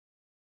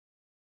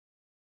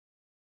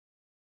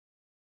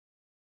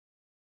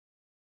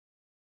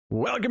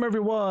Welcome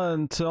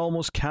everyone to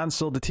Almost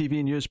Cancelled, the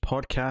TV News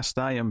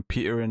podcast. I am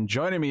Peter, and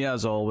joining me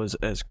as always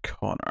is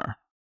Connor.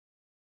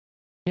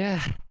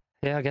 Yeah,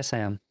 I guess I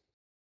am.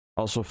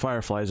 Also,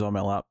 Firefly's on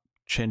my lap,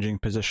 changing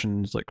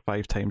positions like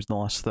 5 times in the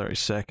last 30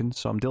 seconds,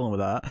 so I'm dealing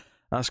with that.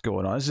 That's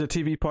going on. This is a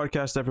TV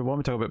podcast, everyone.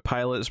 We talk about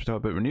pilots, we talk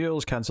about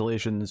renewals,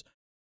 cancellations,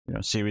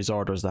 series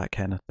orders, that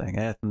kind of thing.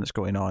 Anything that's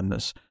going on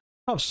that's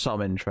of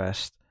some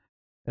interest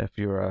if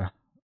you're a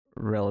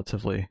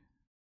relatively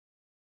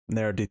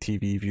nerdy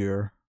TV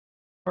viewer.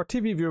 Or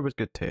TV viewer with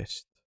good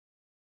taste.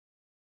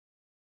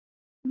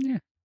 Yeah.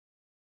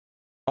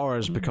 Or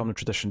has become a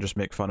tradition, just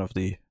make fun of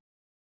the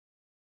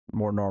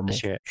more normal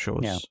shows.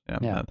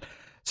 Yeah.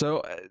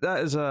 So that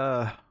is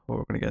what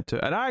we're going to get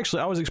to. And I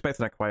was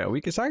expecting a quiet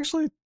week. It's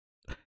actually,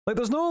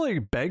 there's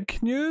no big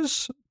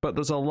news, but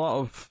there's a lot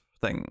of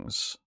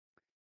things.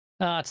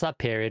 It's that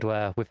period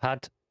where we've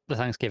had the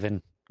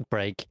Thanksgiving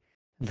break.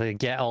 They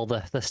get all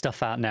the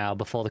stuff out now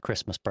before the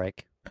Christmas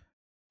break.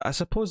 I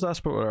suppose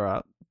that's what we're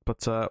at.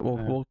 But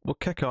we'll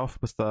kick off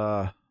with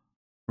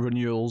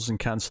renewals and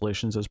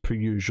cancellations as per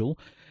usual.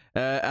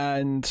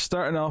 And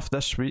starting off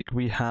this week,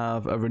 we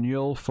have a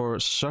renewal for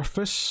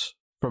Surface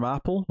from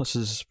Apple. This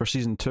is for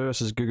season 2. This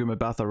is Gugu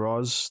Mbatha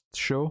Raw's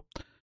show.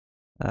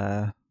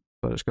 But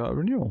it's got a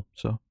renewal,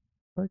 so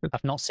very good.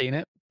 I've not seen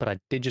it, but I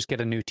did just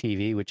get a new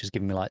TV, which has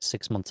given me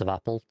 6 months of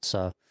Apple.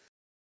 So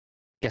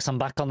guess I'm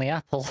back on the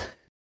Apple.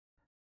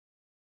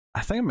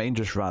 I think mine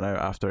just ran out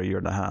after a year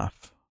and a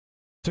half.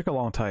 It took a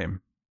long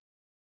time.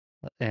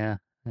 Yeah.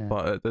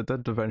 But it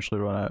did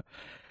eventually run out.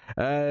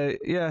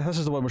 This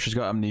is the one where she's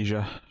got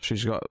amnesia.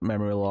 She's got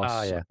memory loss.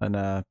 Oh, yeah.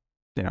 And,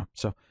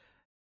 so...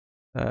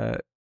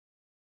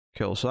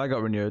 cool, so that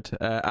got renewed.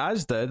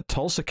 As did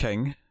Tulsa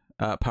King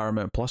at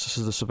Paramount Plus. This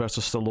is the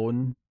Sylvester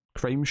Stallone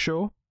crime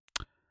show.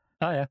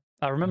 Oh, yeah.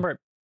 I remember it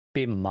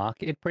being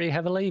marketed pretty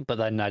heavily, but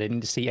then I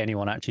didn't see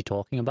anyone actually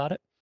talking about it.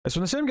 It's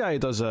from the same guy who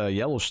does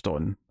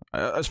Yellowstone.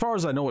 As far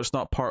as I know, it's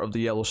not part of the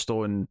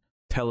Yellowstone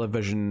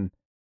television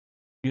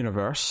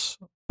universe,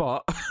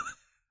 but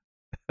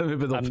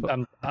maybe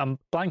I'm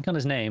blank on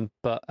his name,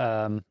 but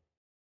I'm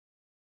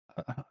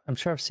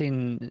sure I've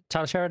seen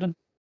Taylor Sheridan.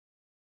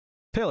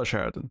 Taylor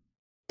Sheridan.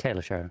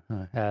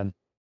 I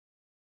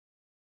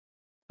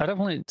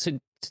definitely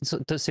seen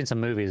some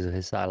movies of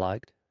his that I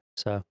liked.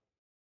 So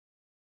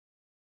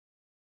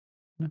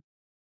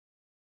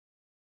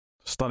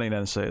stunning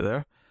insight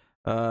there.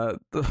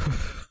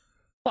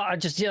 Well, I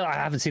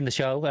haven't seen the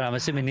show, and I'm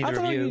assuming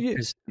neither of you.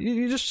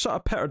 You just sort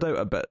of pettered out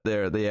a bit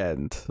there at the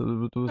end.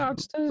 I've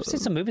seen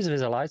some movies of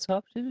his I liked,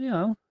 so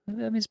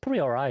it's probably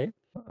all right.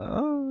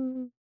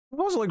 I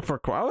wasn't looking for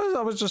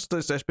I was just,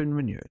 it's been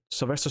renewed.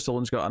 Sylvester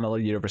Stallone's got another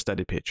year of a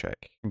steady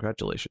paycheck.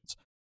 Congratulations.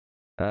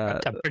 I'm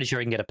pretty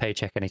sure he can get a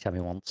paycheck anytime he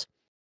wants.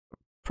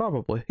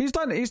 Probably. He's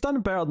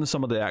done better than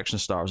some of the action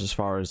stars as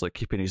far as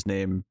keeping his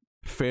name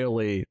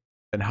fairly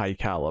in high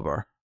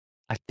caliber.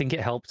 I think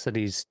it helps that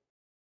he's,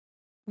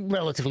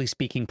 relatively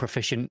speaking,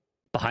 proficient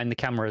behind the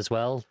camera as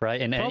well,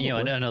 right? And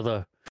in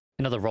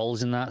other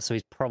roles in that, so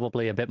he's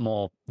probably a bit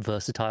more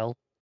versatile.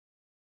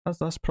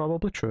 That's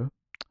probably true.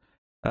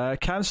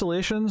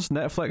 Cancellations.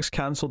 Netflix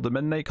cancelled The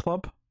Midnight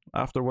Club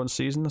after one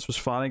season. This was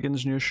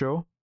Flanagan's new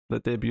show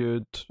that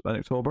debuted in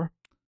October.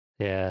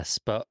 Yes,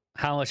 but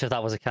how much of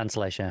that was a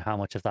cancellation? How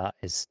much of that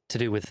is to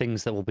do with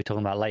things that we'll be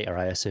talking about later,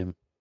 I assume?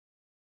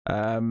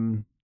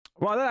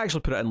 Well, I didn't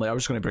actually put it in later. I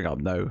was just going to bring it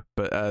up now.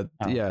 But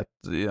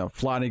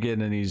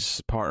Flanagan and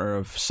his partner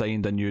have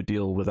signed a new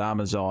deal with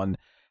Amazon,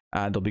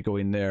 and they'll be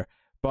going there.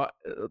 But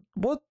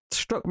what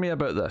struck me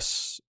about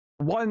this,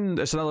 one,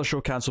 it's another show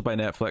cancelled by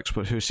Netflix,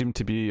 but who seemed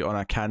to be on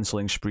a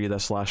cancelling spree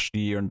this last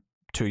year and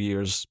 2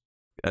 years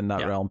in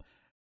that realm.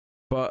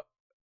 But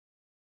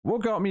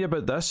what got me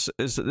about this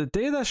is that the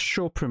day this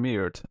show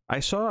premiered,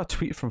 I saw a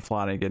tweet from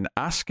Flanagan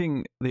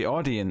asking the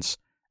audience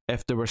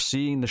if they were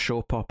seeing the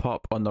show pop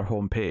up on their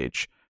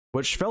homepage,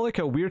 which felt like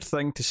a weird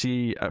thing to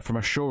see from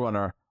a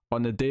showrunner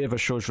on the day of a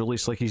show's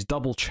release. He's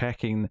double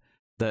checking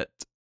that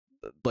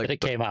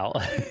it came out.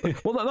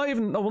 Well,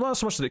 not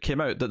so much that it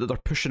came out, that they're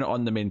pushing it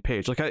on the main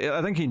page.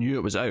 I think he knew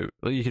it was out.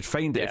 You could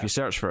find it if you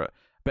search for it.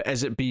 But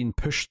is it being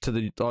pushed to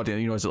the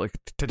audience? Is it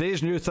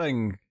today's new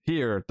thing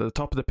here at the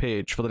top of the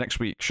page for the next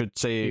week should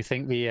say... Do you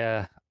think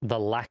the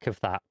lack of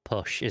that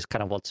push is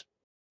kind of what's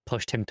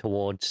pushed him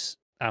towards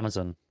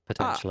Amazon,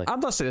 potentially?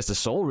 I'm not saying it's the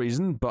sole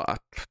reason, but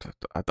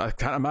I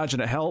can't imagine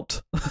it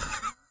helped.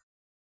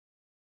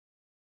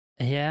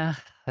 Yeah.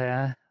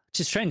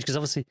 Which is strange, because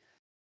obviously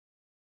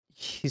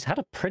he's had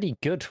a pretty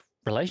good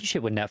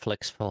relationship with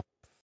Netflix for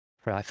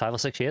 5 or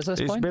 6 years at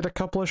this point. He's made a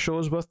couple of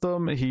shows with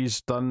them.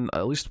 He's done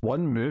at least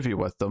one movie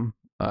with them,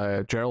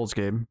 Gerald's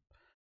Game.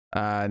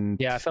 And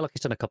yeah, I feel like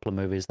he's done a couple of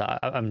movies that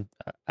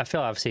I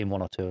feel I've seen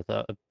 1 or 2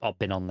 that have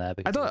been on there.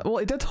 Well,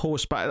 he did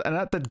host, and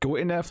that did go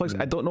to Netflix.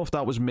 I don't know if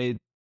that was made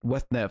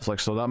with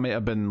Netflix, so that might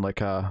have been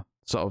a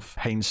sort of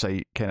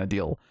hindsight kind of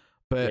deal.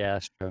 But yeah,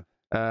 that's true.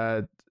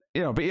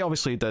 but he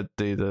obviously did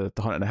the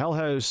Hunt in the Hill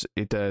House.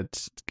 He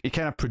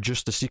kind of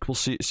produced the sequel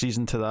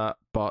season to that,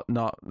 but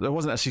there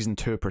wasn't a season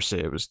 2 per se.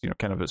 It was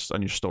kind of a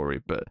new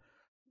story, but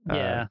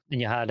and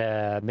you had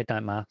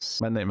Midnight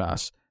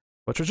Mass,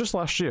 which was just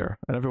last year,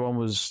 and everyone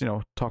was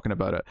talking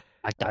about it.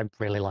 I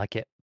really like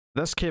it.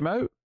 This came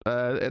out.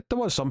 There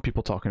was some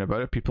people talking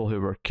about it, people who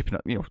were keeping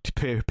it,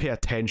 to pay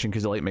attention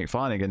because they like Mike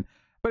Flanagan,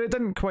 but it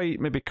didn't quite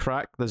maybe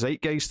crack the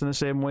zeitgeist in the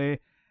same way.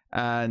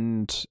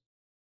 And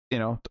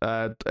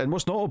and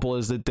what's notable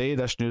is the day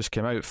this news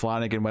came out,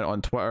 Flanagan went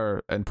on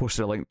Twitter and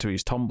posted a link to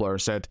his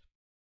Tumblr, said,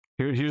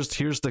 here's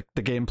the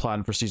game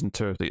plan for season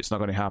 2. It's not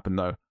going to happen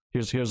now.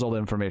 Here's all the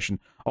information,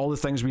 all the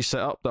things we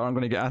set up that aren't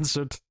going to get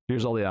answered.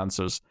 Here's all the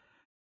answers.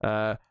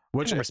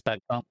 Which I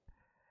respect that.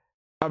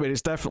 I mean,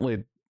 it's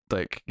definitely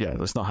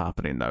it's not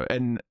happening now,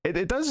 and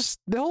it does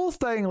the whole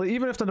thing. Like,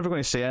 even if they're never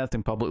going to say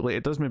anything publicly,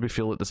 it does maybe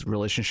feel like this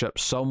relationship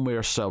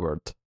somewhere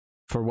soured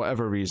for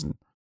whatever reason.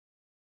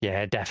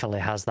 Yeah, it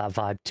definitely has that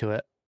vibe to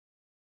it.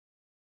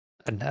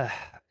 And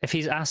if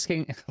he's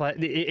asking,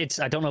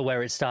 I don't know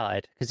where it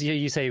started, because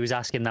you say he was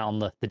asking that on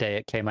the day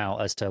it came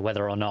out as to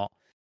whether or not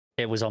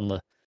it was on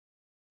the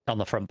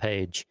front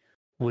page.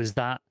 Was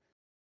that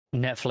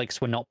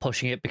Netflix were not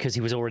pushing it because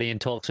he was already in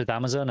talks with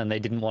Amazon and they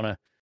didn't want to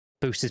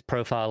boost his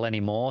profile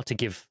anymore to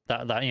give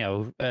that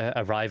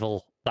a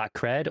rival that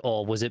cred,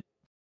 or was it,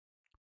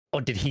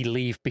 or did he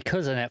leave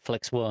because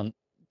Netflix weren't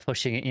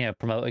pushing it,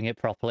 promoting it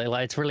properly?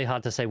 It's really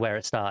hard to say where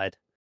it started.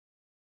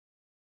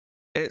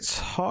 It's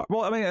hard.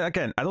 Well, I mean,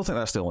 again, I don't think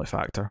that's the only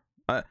factor.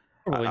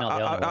 Probably not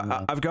the other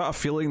one. I've got a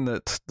feeling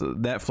that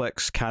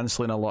Netflix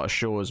cancelling a lot of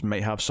shows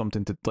might have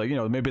something to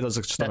maybe there's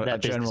a general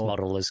business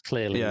model is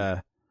clearly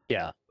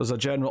yeah. There's a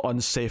general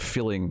unsafe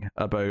feeling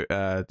about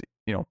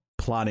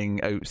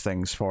planning out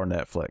things for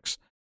Netflix.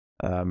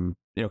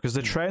 Because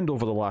the trend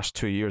over the last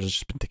 2 years has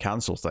just been to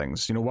cancel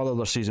things. Whether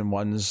they're season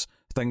 1s,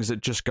 things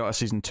that just got a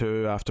season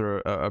 2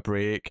 after a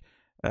break.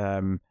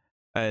 And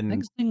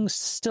things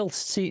still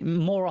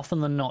more often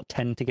than not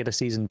tend to get a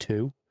season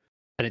 2,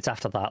 and it's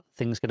after that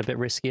things get a bit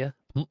riskier.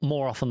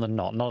 More often than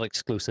not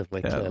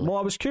exclusively. Yeah. Well,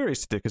 I was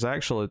curious today because I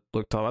actually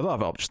looked up. I don't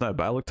have it up just now,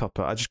 but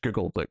I just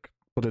googled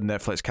what did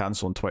Netflix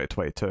cancel in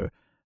 2022,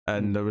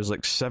 and there was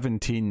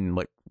 17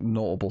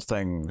 notable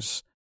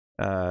things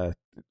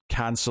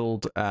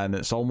cancelled, and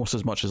it's almost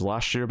as much as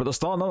last year, but there's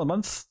still another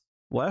month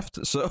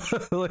left, so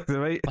they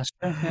might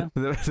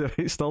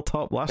still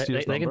top last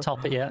year's they can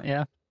top it.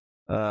 Yeah.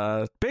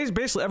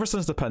 Basically, ever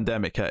since the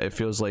pandemic hit, it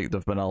feels like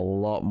there've been a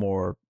lot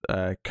more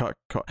cut.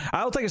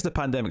 I don't think it's the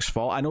pandemic's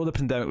fault. I know the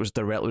pandemic was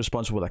directly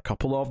responsible with a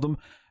couple of them,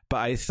 but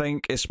I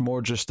think it's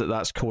more just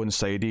that's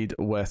coincided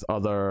with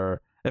other.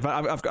 If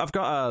I've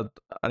got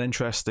an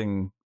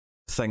interesting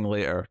thing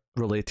later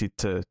related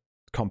to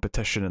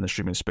competition in the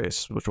streaming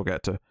space, which we'll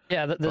get to.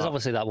 Yeah, there's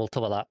obviously that. We'll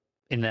cover that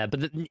in there.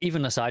 But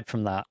even aside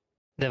from that,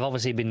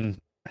 they've been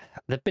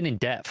in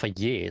debt for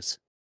years,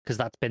 because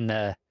that's been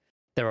their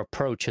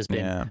approach has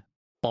been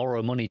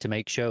borrow money to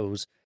make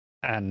shows,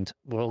 and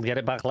we'll get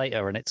it back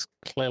later. And it's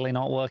clearly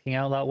not working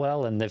out that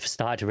well, and they've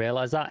started to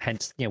realize that.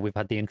 Hence, we've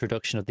had the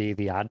introduction of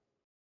the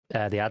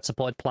ad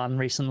supported plan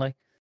recently.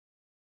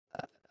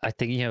 I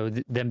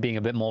think them being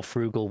a bit more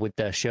frugal with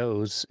their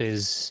shows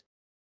is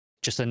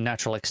just a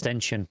natural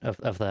extension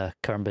of their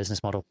current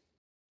business model.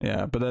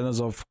 Yeah, but then there's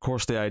of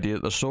course the idea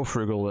that they're so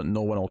frugal that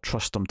no one will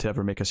trust them to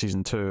ever make a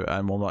season 2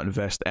 and will not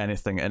invest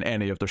anything in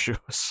any of their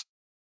shows.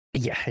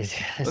 Yeah,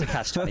 it's a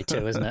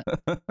catch-22, isn't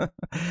it?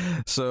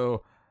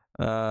 So,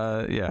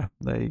 there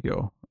you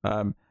go.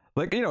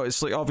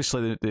 It's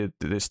obviously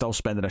they're still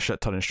spending a shit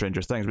ton in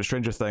Stranger Things, but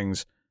Stranger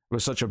Things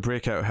was such a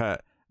breakout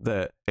hit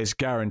that it's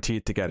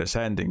guaranteed to get its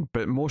ending.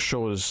 But most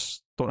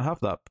shows don't have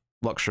that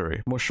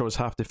luxury. Most shows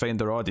have to find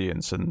their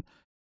audience, and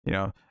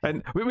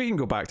and we can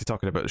go back to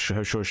talking about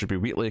how shows should be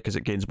weekly because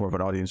it gains more of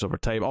an audience over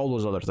time, all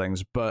those other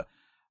things. But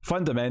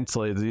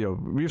fundamentally,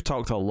 we've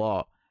talked a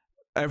lot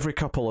every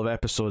couple of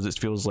episodes, it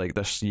feels like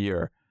this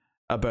year,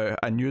 about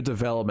a new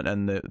development,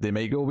 and they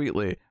might go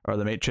weekly, or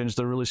they might change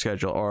their release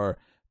schedule, or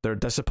they're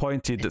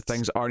disappointed that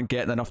things aren't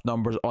getting enough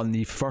numbers on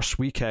the first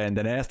weekend,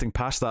 and anything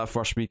past that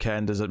first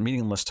weekend is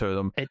meaningless to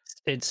them.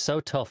 It's so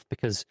tough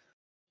because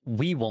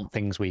we want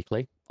things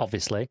weekly,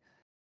 obviously.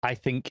 I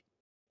think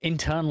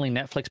internally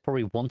Netflix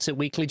probably wants it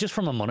weekly just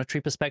from a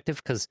monetary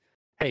perspective, because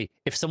hey,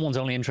 if someone's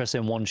only interested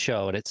in one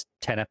show and it's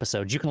 10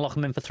 episodes, you can lock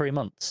them in for 3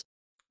 months.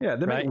 Yeah,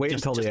 they might wait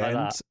until the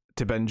end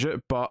to binge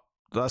it, but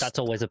that's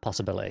always a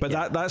possibility.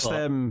 But that's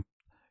them.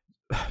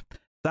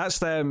 That's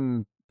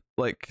them.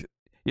 Like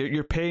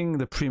you're paying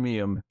the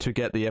premium to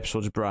get the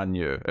episodes brand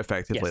new,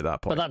 effectively at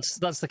that point. But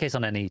that's the case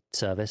on any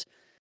service.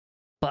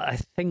 But I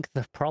think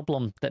the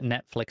problem that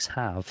Netflix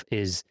have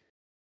is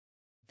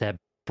their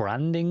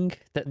branding,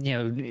 that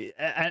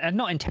and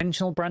not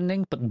intentional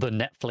branding, but the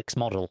Netflix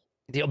model.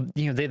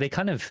 They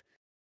kind of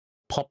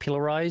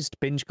popularized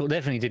binge culture. They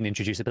definitely didn't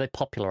introduce it, but they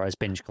popularized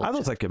binge culture. I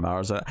don't think it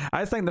matters.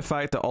 I think the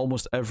fact that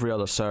almost every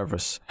other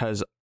service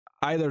has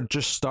either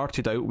just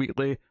started out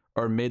weekly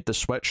or made the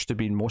switch to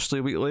being mostly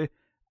weekly,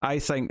 I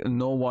think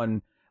no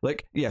one,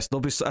 Like, yes,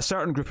 there'll be a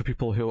certain group of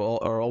people who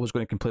are always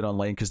going to complain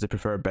online because they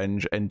prefer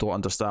binge and don't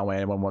understand why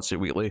anyone wants it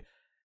weekly.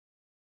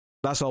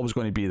 That's always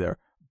going to be there.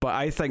 But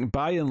I think,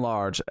 by and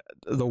large,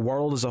 the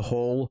world as a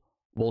whole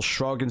will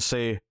shrug and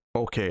say,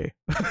 okay.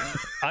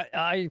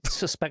 I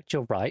suspect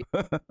you're right,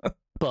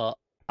 but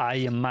I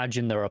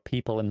imagine there are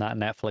people in that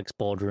Netflix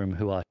boardroom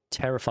who are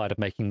terrified of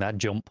making that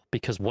jump,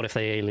 because what if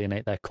they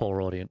alienate their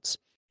core audience?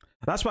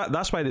 That's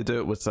why they do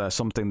it with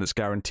something that's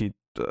guaranteed.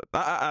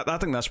 I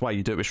think that's why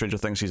you do it with Stranger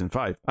Things season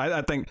 5.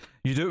 I think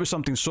you do it with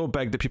something so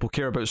big that people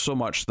care about so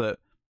much that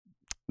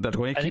they're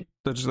going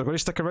to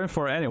stick around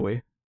for it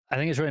anyway. I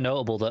think it's really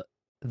notable that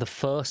the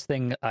first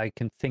thing I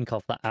can think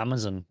of that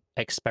Amazon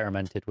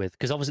experimented with,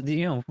 because obviously,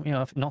 you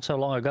know, not so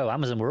long ago,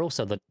 Amazon were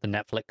also the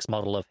Netflix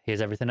model of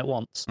here's everything at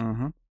once.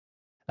 Mm-hmm.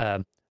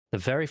 The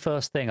very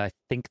first thing I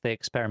think they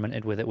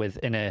experimented with it with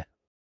in a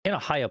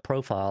higher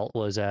profile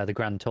was the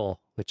Grand Tour,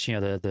 which, you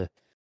know, the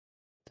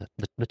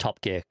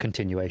Top Gear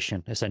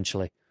continuation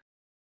essentially,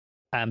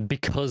 and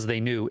because they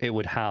knew it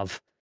would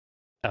have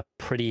a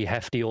pretty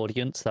hefty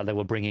audience that they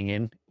were bringing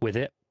in with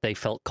it, they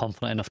felt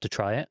confident enough to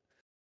try it.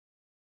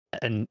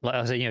 And like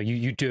I said, you know,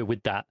 you do it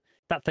with that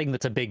thing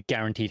that's a big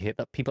guaranteed hit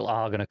that people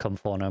are going to come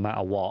for no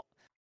matter what,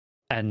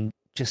 and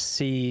just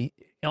see,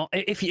 you know,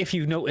 if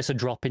you notice a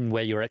drop in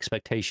where your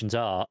expectations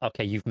are,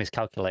 okay, you've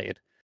miscalculated.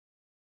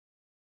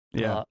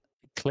 Yeah.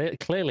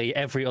 Clearly,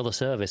 every other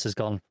service has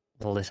gone,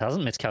 well, this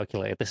hasn't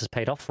miscalculated. This has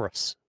paid off for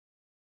us.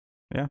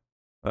 Yeah.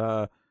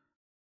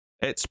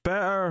 It's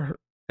better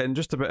in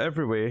just about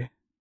every way,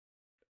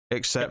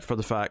 except for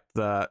the fact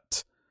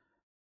that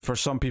for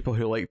some people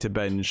who like to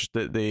binge,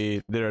 that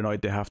they're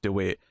annoyed they have to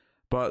wait.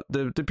 But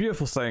the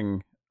beautiful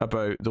thing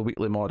about the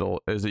weekly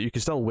model is that you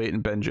can still wait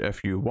and binge it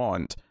if you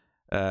want.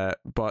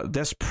 But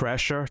this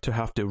pressure to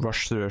have to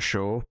rush through a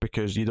show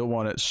because you don't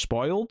want it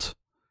spoiled,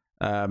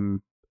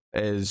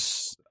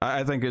 is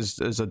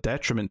a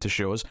detriment to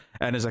shows.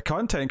 And as a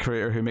content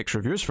creator who makes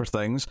reviews for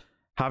things,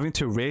 having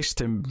to race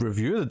to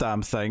review the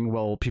damn thing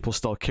while people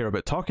still care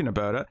about talking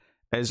about it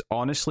is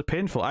honestly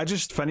painful. I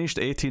just finished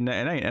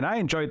 1899 and I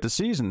enjoyed the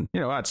season.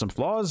 You know, I had some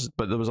flaws,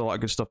 but there was a lot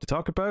of good stuff to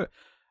talk about.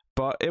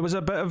 But it was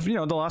a bit of, you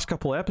know, the last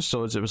couple of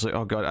episodes, it was like,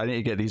 oh god, I need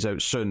to get these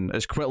out soon,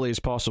 as quickly as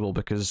possible,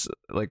 because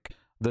like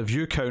the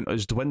view count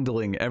is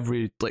dwindling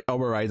every like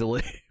hour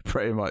idly,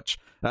 pretty much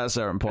at a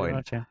certain point.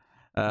 Much, yeah.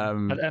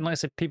 And like I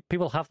said,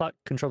 people have that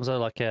control. So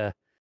like,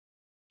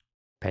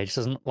 Paige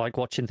doesn't like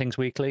watching things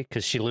weekly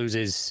because she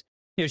loses.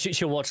 You know,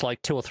 she'll watch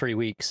like 2 or 3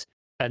 weeks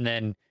and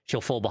then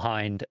she'll fall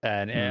behind,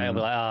 and it'll be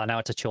like, now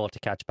it's a chore to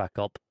catch back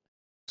up.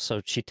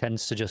 So she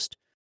tends to just,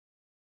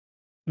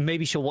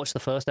 maybe she'll watch the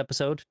first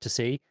episode to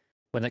see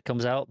when it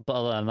comes out, but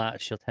other than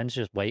that, she'll tend to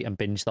just wait and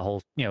binge the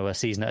whole, you know, a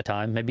season at a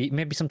time.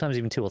 Maybe sometimes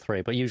even 2 or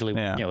 3, but usually,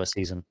 you know, a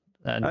season.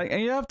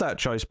 And you have that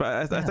choice,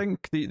 but I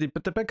think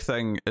the big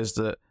thing is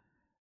that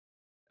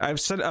I've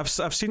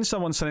seen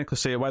someone cynically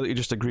say, why don't you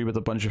just agree with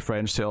a bunch of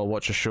friends to all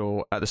watch a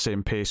show at the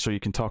same pace so you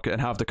can talk it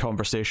and have the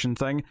conversation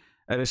thing?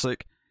 And it's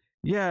like,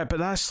 yeah, but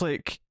that's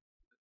like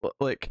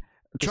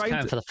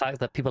trying for the fact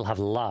that people have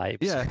lives.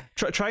 Yeah,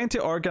 trying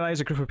to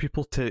organize a group of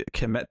people to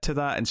commit to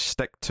that and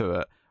stick to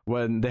it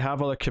when they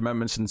have other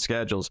commitments and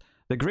schedules.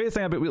 The great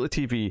thing about weekly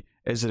TV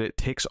is that it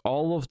takes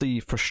all of the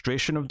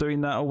frustration of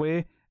doing that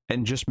away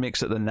and just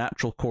makes it the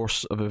natural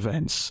course of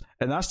events.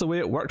 And that's the way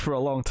it worked for a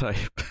long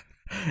time.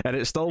 And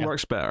it still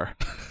works better.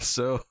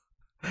 So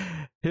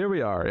here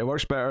we are. It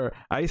works better,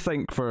 I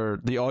think, for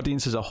the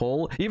audience as a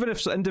whole. Even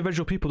if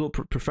individual people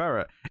don't prefer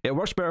it, it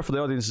works better for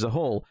the audience as a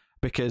whole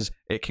because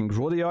it can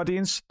grow the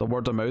audience. The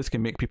word of mouth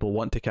can make people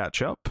want to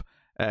catch up.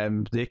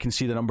 They can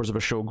see the numbers of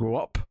a show grow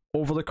up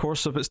over the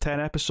course of its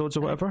 10 episodes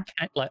or whatever.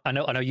 Like, I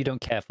know you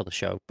don't care for the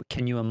show, but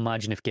can you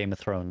imagine if Game of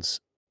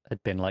Thrones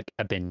had been like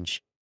a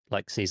binge,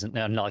 like season,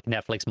 not like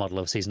Netflix model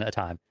of season at a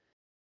time?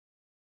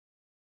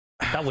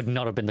 That would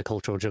not have been the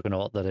cultural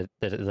juggernaut that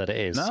it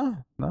is.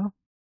 No.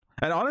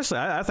 And honestly,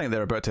 I think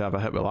they're about to have a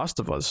hit with Last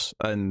of Us,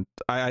 and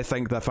I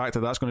think the fact that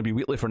that's going to be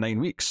weekly for 9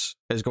 weeks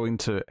is going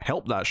to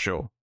help that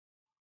show.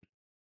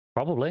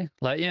 Probably,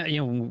 like, yeah,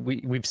 you know,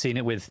 we've seen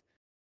it with.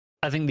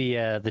 I think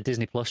the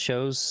Disney Plus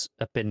shows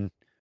have been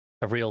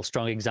a real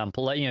strong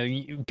example. Like,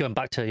 you know, going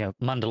back to, you know,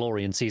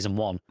 Mandalorian season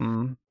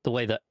 1, the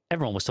way that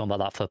everyone was talking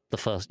about that for the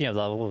first, you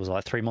know, what was it,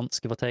 like 3 months,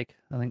 give or take.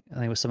 I think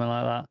it was something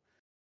like that.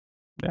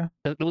 Yeah,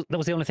 that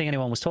was the only thing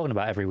anyone was talking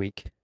about every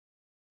week.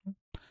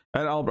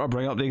 And I'll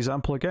bring up the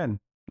example again.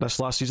 This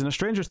last season of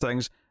Stranger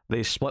Things,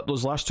 they split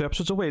those last 2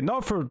 episodes away,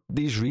 not for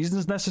these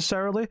reasons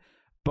necessarily,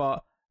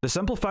 but the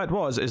simple fact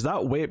is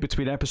that wait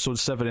between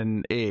episodes 7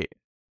 and 8,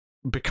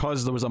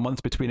 because there was a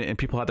month between it and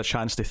people had a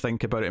chance to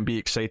think about it and be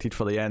excited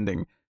for the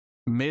ending,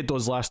 made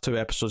those last 2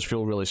 episodes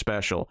feel really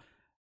special.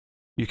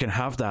 You can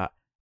have that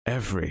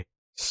every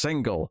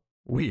single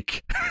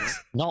week.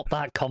 It's not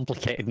that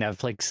complicated,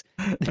 Netflix.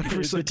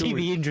 The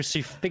TV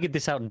industry figured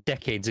this out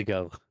decades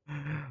ago.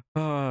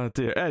 Oh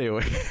dear.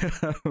 Anyway.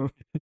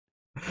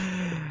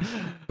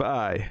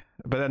 But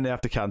then they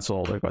have to cancel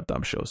all their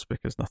goddamn shows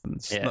because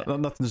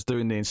nothing's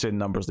doing the insane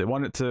numbers they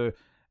want it to,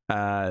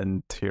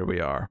 and here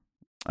we are.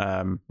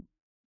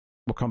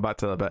 We'll come back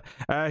to that a bit.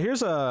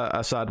 Here's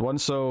a sad one.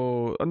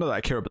 So, not that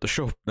I care about the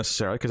show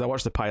necessarily, because I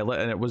watched the pilot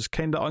and it was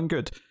kind of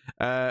ungood.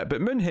 But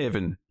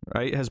Moonhaven,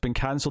 right, has been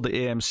cancelled at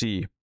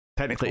AMC,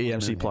 technically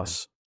AMC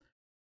Plus.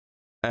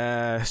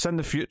 It's in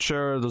the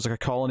future. There's like a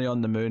colony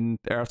on the moon.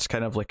 Earth's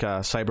kind of like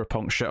a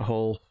cyberpunk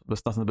shithole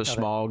with nothing but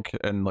smog,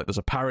 and like there's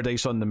a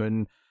paradise on the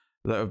moon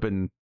that have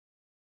been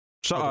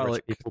sort of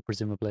like people,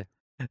 presumably.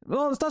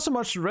 Well, it's not so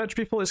much rich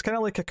people. It's kind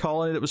of like a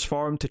colony that was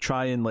formed to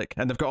try and like,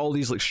 and they've got all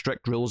these like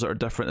strict rules that are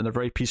different, and they're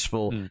very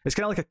peaceful. It's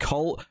kind of like a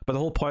cult, but the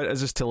whole point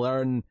is to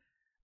learn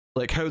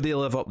like how they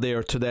live up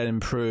there to then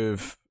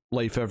improve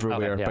life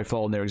everywhere by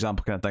following their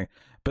example, kind of thing.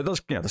 But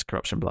there's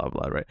corruption, blah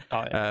blah,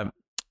 right?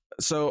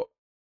 So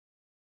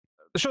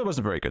the show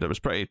wasn't very good. It was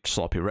pretty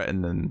sloppy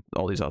written and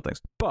all these other things.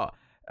 But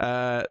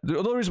the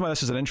other reason why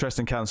this is an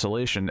interesting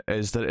cancellation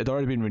is that it had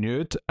already been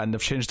renewed and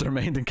they've changed their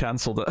mind and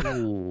cancelled it.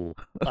 Ooh,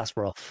 that's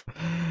rough.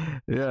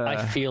 Yeah,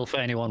 I feel for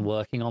anyone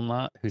working on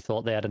that who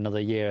thought they had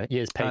another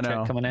year's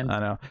paycheck coming in.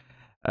 I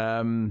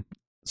know.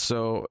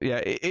 So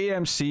yeah,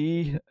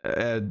 AMC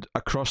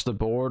across the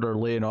board are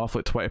laying off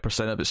like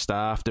 20% of its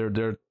staff. They're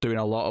doing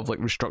a lot of like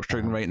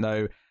restructuring right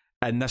now.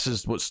 And this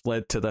is what's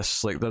led to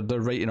this. Like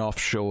they're writing off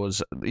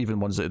shows,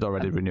 even ones that had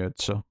already renewed.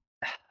 So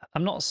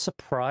I'm not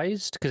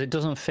surprised because it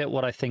doesn't fit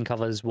what I think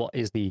of as what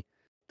is the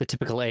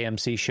typical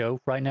AMC show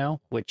right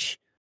now, which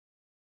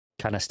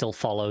kind of still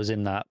follows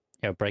in that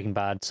Breaking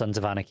Bad, Sons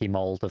of Anarchy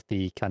mold of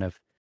the kind of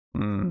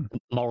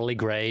morally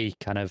grey,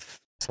 kind of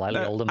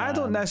slightly older man. I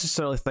don't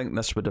necessarily think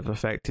this would have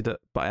affected it,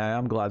 but I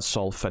am glad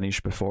Saul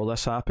finished before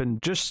this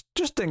happened, just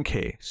in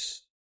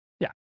case.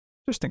 Yeah,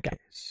 just in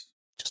case.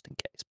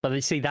 But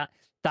you see that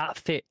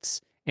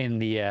fits in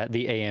the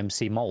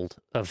AMC mold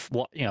of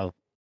what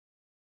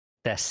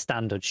their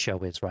standard show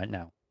is right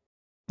now,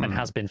 and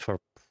has been for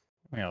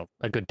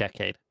a good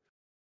decade.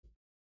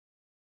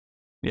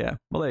 Yeah,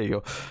 well there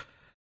you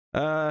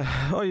go.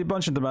 You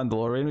mentioned The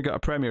Mandalorian. We got a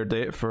premiere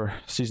date for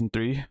season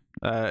 3.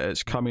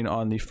 It's coming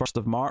on the 1st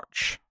of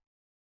March,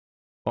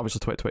 obviously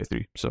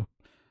 2023. So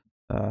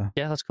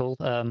yeah, that's cool.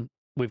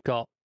 We've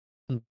got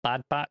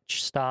Bad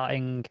Batch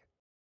starting.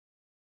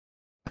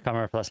 I can't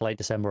remember if that's late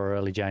December or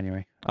early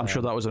January. I'm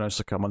sure that was announced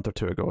like a month or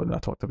two ago, and I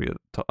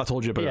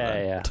told you about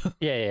it.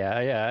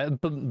 Yeah.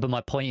 But my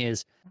point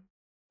is,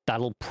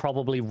 that'll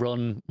probably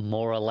run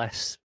more or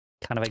less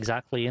kind of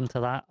exactly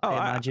into that. I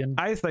imagine.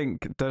 I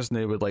think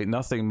Disney would like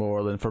nothing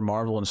more than for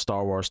Marvel and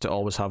Star Wars to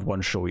always have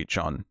one show each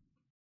on.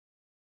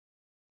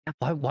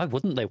 Why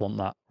wouldn't they want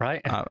that,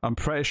 right? I'm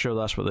pretty sure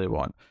that's what they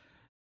want.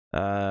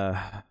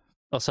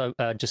 Also,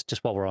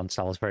 just while we're on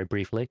Star Wars, very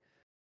briefly,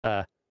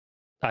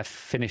 I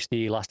finished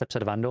the last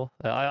episode of Andor.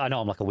 I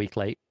know I'm like a week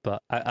late,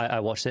 but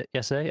I watched it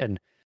yesterday, and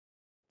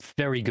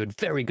very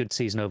good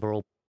season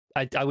overall.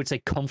 I would say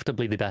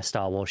comfortably the best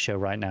Star Wars show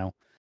right now.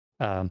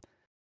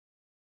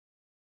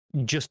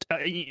 Just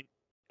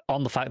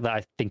on the fact that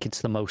I think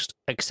it's the most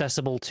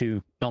accessible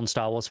to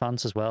non-Star Wars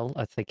fans as well.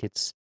 I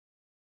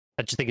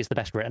just think it's the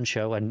best written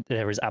show, and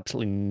there is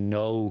absolutely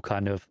no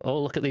kind of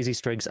look at these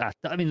Easter eggs.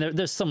 I mean,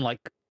 there's some like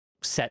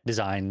set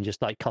design,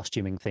 just like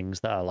costuming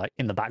things that are like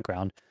in the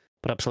background.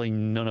 But absolutely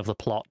none of the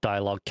plot,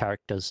 dialogue,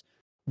 characters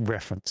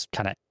reference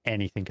kind of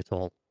anything at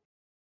all.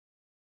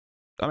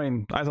 I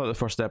mean, I thought the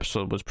first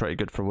episode was pretty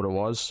good for what it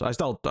was. I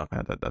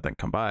didn't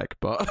come back,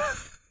 but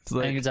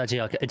I think it's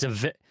actually like,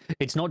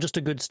 it's not just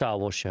a good Star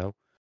Wars show,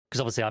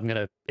 because obviously I'm going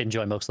to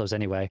enjoy most of those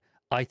anyway.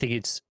 I think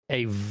it's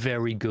a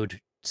very good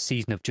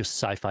season of just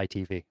sci-fi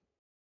TV.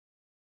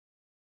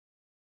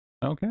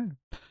 Okay.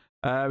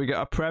 We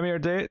got a premiere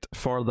date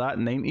for That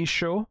 90s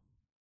Show.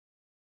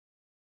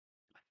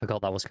 I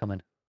forgot that was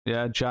coming.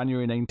 Yeah,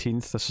 January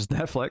 19th. This is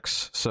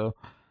Netflix, so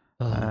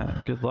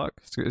good luck.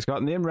 It's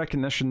got name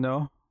recognition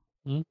though.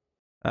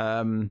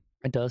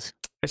 It does.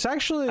 It's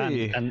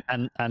actually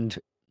and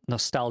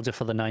nostalgia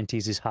for the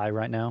 90s is high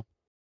right now.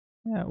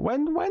 Yeah.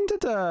 When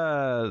did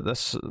that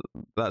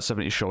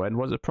 70s show end?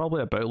 Was it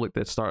probably about like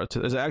they started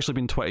to? Has it actually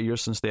been 20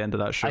 years since the end of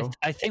that show?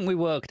 I think we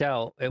worked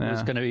out it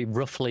was going to be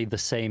roughly the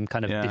same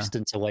kind of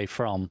distance away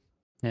from.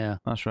 Yeah,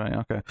 that's right.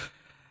 Okay.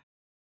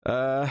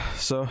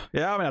 So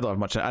yeah, I mean, I don't have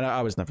much.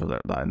 I was never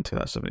that into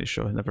that 70s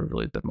show. It never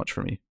really did much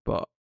for me.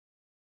 But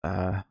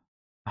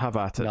have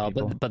at it. No,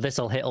 but this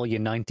will hit all your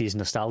 90s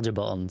nostalgia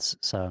buttons.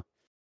 So.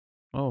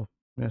 Oh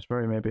yes,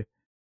 very maybe.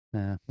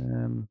 Yeah.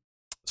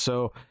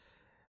 So.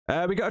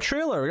 We got a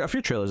trailer. We got a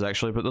few trailers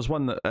actually, but there's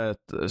one that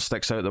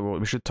sticks out that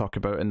we should talk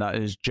about, and that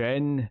is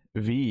Gen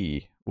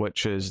V,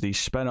 which is the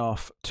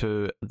spin-off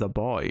to The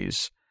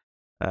Boys.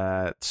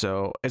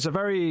 So it's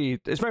very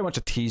much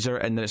a teaser,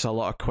 and it's a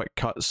lot of quick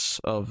cuts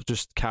of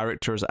just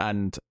characters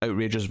and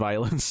outrageous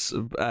violence,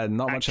 and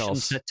not much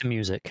else. Set to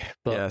music,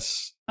 but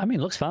yes, I mean,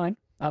 it looks fine.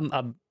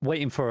 I'm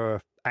waiting for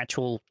an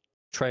actual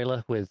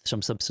trailer with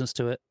some substance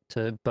to it.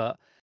 But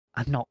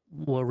I'm not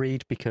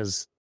worried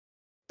because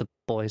The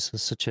Boys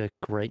has such a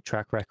great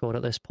track record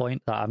at this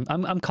point that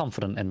I'm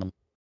confident in them.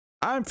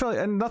 I'm feeling,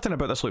 and nothing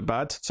about this looked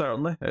bad.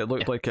 Certainly, it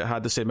looked like it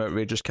had the same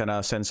outrageous kind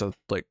of sense of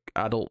like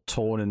adult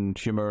tone and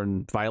humor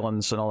and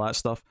violence and all that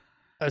stuff.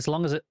 as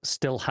long as it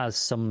still has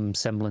some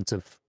semblance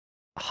of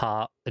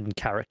heart and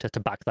character to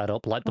back that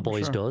up, like The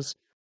Boys sure. does.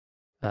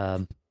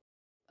 And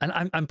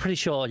I'm pretty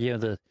sure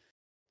the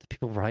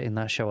people writing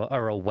that show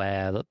are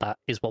aware that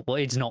is what. Well,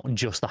 it's not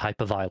just the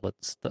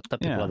hyperviolence that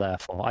people are there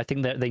for. I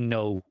think that they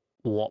know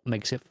what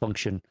makes it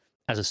function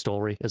as a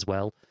story as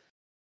well.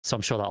 So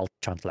I'm sure that'll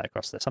translate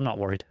across this. I'm not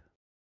worried.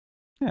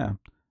 Yeah.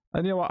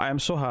 And you know what? I am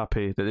so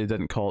happy that they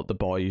didn't call it The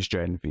Boys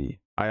Gen V.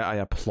 I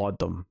applaud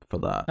them for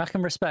that. I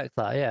can respect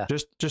that, yeah.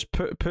 Just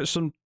put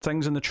some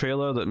things in the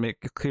trailer that make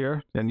it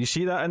clear. And you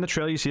see that in the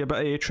trailer, you see a bit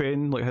of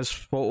A-Train, like his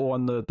photo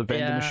on the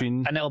vending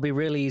machine. And it'll be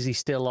really easy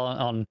still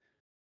on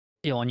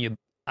your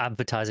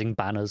advertising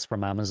banners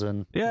from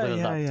Amazon.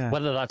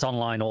 Whether that's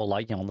online or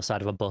like on the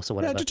side of a bus or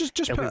whatever. Yeah, just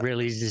it'll be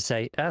really easy to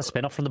say,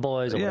 spin off from The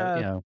Boys or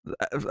whatever,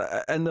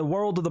 in the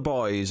world of The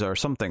Boys or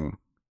something.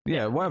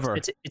 Yeah, whatever.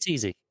 It's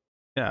easy.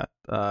 Yeah.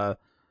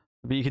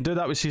 But you can do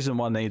that with season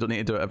 1, then you don't need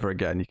to do it ever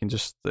again. You can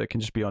it can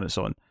just be on its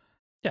own.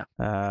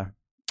 Yeah.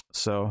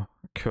 So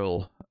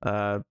cool.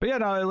 But yeah,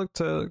 no,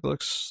 it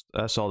looks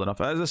solid enough.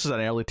 This is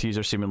an early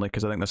teaser, seemingly,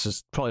 because I think this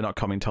is probably not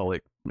coming till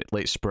like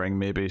late spring,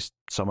 maybe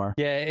summer.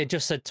 Yeah, it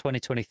just said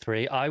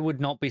 2023. I would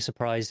not be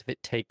surprised if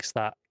it takes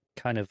that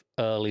kind of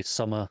early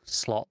summer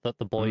slot that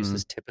The Boys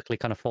has typically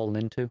kind of fallen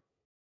into.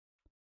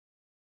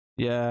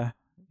 Yeah,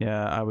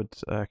 I would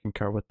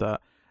concur with that.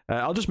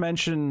 I'll just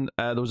mention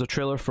there was a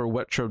trailer for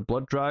Witcher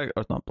Blood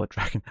Origin,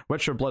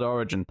 which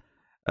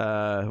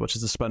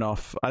is the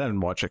spin-off. I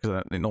didn't watch it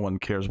because no one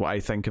cares what I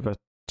think of a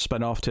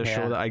spin-off to a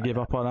show that I gave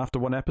up on after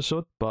one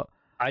episode. But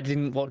I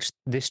didn't watch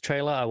this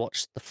trailer. I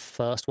watched the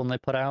first one they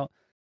put out.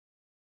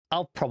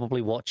 I'll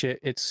probably watch it.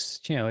 It's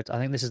I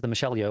think this is the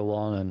Michelle Yeoh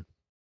one,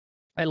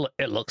 and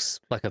it looks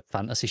like a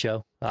fantasy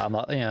show. And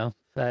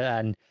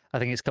I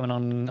think it's coming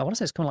on. I want to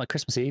say it's coming like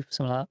Christmas Eve,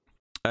 something like that.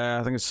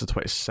 I think it's the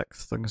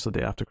 26th. I think it's the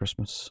day after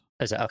Christmas.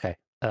 Is it? Okay.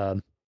 I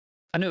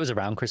knew it was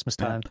around Christmas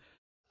time.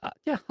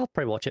 Yeah, I'll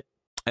probably watch it.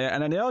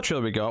 And then the other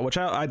trailer we got, which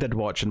I did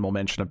watch and we'll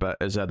mention a bit,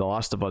 is The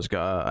Last of Us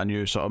got a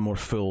new sort of more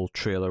full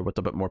trailer with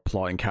a bit more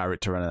plot and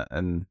character in it,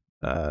 and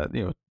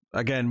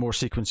again, more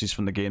sequences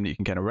from the game that you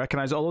can kind of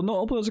recognize. Although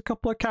notably, there's a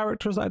couple of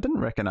characters that I didn't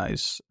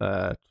recognize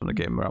from the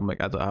game where I'm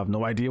like, I have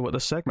no idea what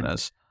this segment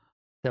is.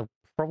 There'll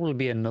probably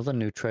be another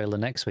new trailer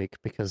next week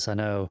because I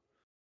know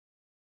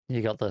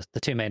you got the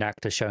two main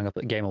actors showing up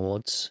at the Game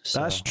Awards.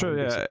 So that's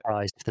true. I'm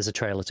surprised if there's a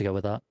trailer to go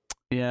with that.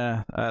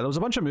 Yeah, there was a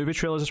bunch of movie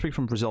trailers this week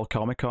from Brazil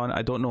Comic Con.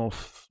 I don't know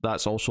if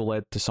that's also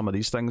led to some of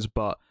these things,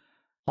 but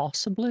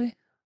possibly.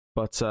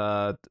 But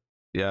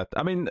yeah,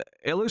 I mean,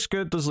 it looks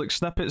good. There's like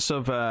snippets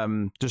of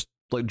just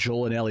like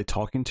Joel and Ellie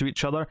talking to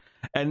each other,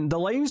 and the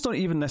lines don't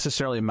even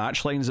necessarily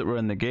match lines that were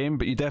in the game,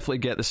 but you definitely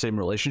get the same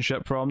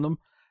relationship from them.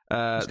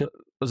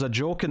 There's a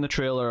joke in the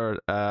trailer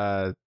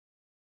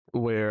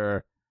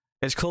where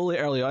it's clearly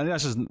early on.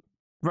 This is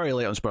very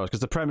late on spoilers because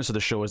the premise of the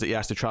show is that he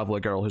has to travel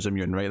a girl who's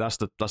immune, right? That's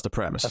the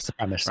premise. That's the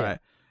premise, right?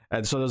 Yeah.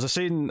 And so there's a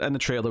scene in the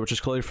trailer which is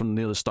clearly from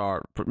near the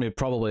start, maybe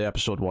probably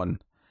episode 1,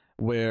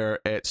 where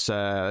it's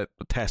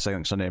Tess, I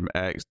think's her name.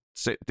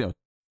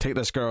 Take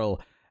this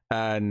girl,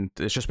 and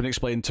it's just been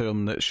explained to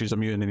him that she's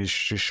immune, and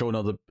she's shown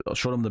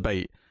him the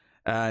bite,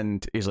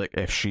 and he's like,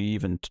 if she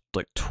even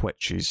like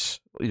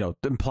twitches,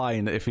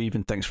 implying that if he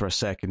even thinks for a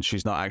second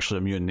she's not actually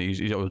immune,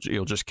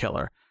 he'll just kill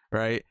her,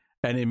 right?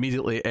 And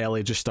immediately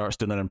Ellie just starts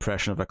doing an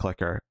impression of a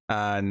clicker,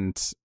 and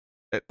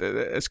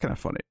it's kind of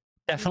funny.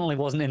 Definitely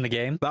wasn't in the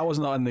game. That was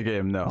not in the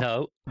game, no.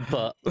 No,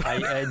 but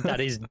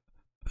that is,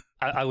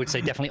 I would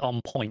say, definitely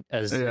on point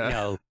as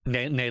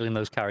nailing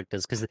those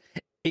characters, because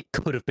it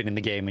could have been in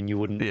the game and you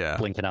wouldn't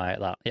blink an eye at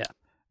that.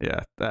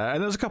 Yeah.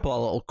 And there's a couple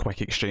of little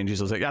quick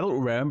exchanges. I was like, I don't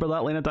remember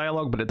that line of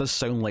dialogue, but it does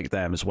sound like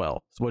them as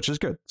well, which is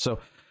good. So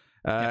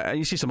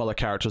you see some other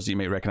characters that you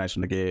might recognize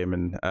from the game,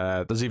 and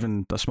there's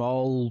even a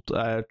small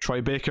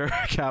Troy Baker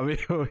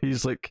cameo.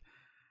 He's like,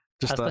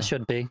 just as there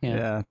should be.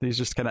 Yeah, he's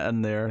just kind of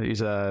in there.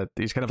 He's kind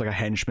of like a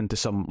henchman to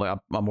some like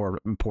a more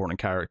important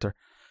character.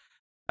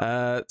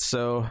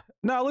 So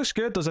no, it looks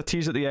good. There's a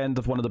tease at the end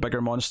of one of the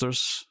bigger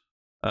monsters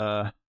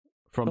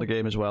from the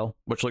game as well,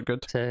 which looked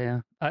good. So,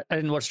 yeah, I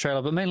didn't watch the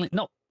trailer, but mainly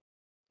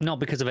not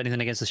because of anything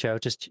against the show.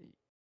 Just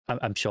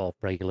I'm sure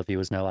regular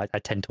viewers know I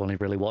tend to only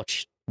really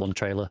watch one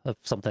trailer of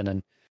something,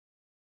 and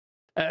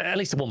at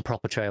least one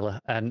proper trailer.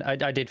 And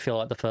I did feel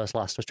like the first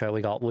Last of Us trailer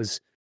we got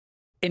was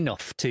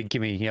enough to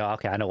give me,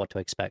 okay, I know what to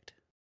expect.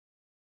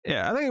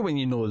 Yeah, I think when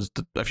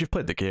if you've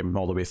played the game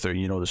all the way through,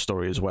 you know the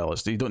story as well.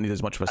 You don't need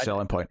as much of a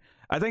selling point.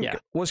 I think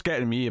what's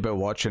getting me about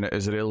watching it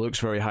is that it looks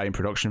very high in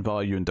production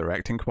value and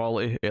directing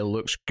quality. It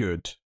looks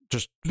good,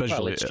 just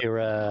visually. Well, it's your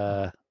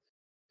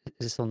is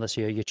this one that's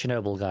your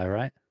Chernobyl guy,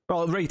 right?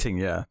 Well, rating,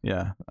 yeah.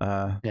 Yeah.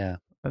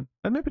 And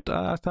maybe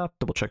I have to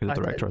double check the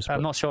director.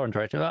 I'm not sure on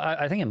director.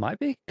 I think it might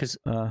be, because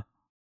I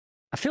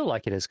feel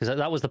like it is, because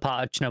that was the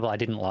part of Chernobyl I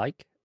didn't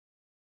like.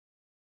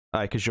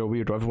 Because you're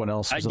weird. Everyone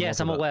else. Yes,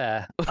 I'm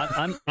aware.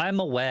 I'm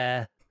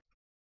aware.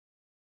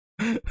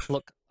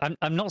 Look,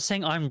 I'm not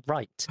saying I'm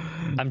right.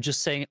 I'm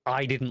just saying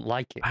I didn't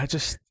like it. I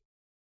just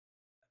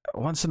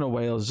once in a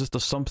while,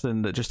 there's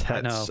something that just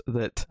hits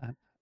that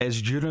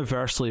is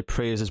universally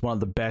praised as one of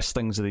the best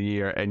things of the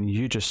year, and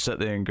you just sit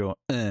there and go,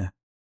 eh.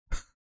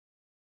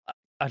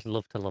 I'd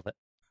love to love it.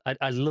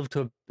 I'd love to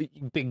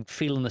have been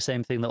feeling the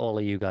same thing that all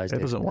of you guys did.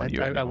 It doesn't want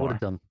you anymore. I would have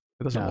done.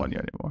 It doesn't want you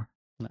anymore.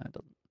 No, it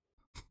doesn't.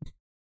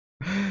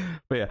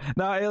 But yeah,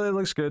 no, it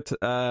looks good.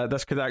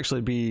 This could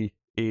actually be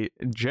a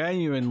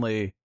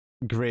genuinely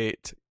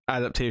great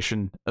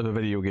adaptation of a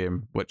video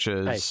game, which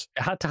is...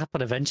 Hey, it had to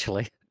happen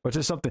eventually. Which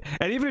is something...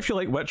 And even if you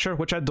like Witcher,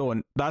 which I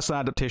don't, that's an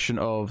adaptation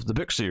of the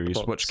book series,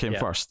 which came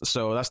first.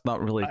 So that's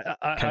not really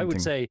I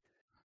would say...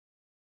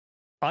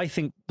 I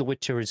think The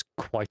Witcher is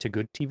quite a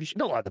good TV show.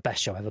 Not like the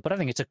best show ever, but I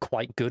think it's a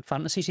quite good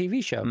fantasy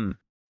TV show.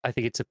 I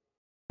think it's a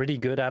pretty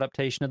good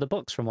adaptation of the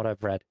books from what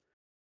I've read.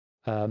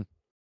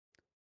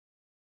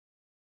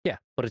 Yeah,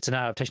 but it's an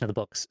adaptation of the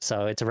books,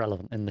 so it's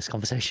irrelevant in this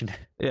conversation.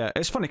 Yeah,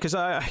 it's funny because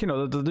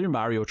the new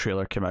Mario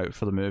trailer came out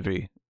for the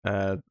movie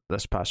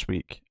this past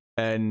week,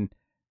 and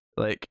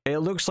like it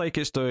looks like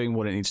it's doing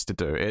what it needs to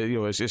do.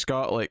 It's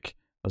got like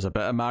there's a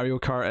bit of Mario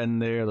Kart in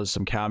there. There's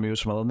some cameos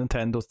from other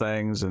Nintendo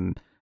things, and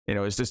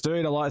it's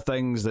doing a lot of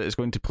things that is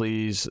going to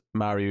please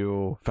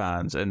Mario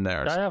fans in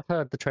there. I have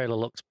heard the trailer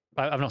looks.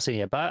 I've not seen it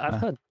yet, but I've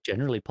heard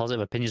generally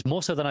positive opinions,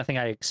 more so than I think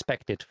I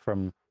expected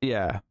from.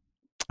 Yeah.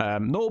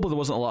 Notably, there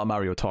wasn't a lot of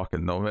Mario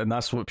talking though, and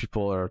that's what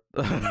people are,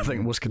 I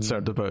think, most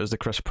concerned about is the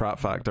Chris Pratt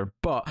factor.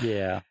 But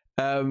yeah,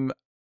 the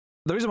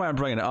reason why I'm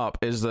bringing it up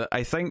is that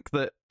I think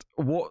that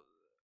what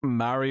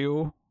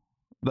Mario,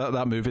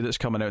 that movie that's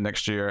coming out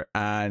next year,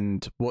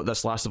 and what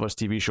this Last of Us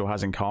TV show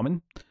has in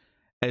common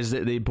is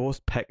that they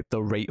both picked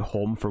the right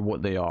home for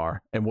what they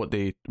are and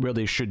where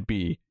they should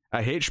be.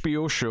 A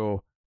HBO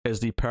show is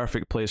the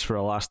perfect place for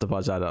a Last of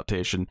Us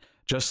adaptation,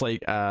 just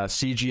like a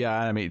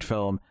CGI animated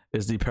film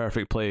is the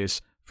perfect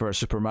place for a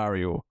Super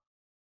Mario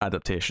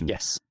adaptation.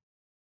 Yes,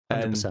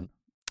 100%.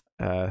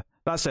 And,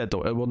 that said,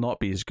 though, it will not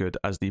be as good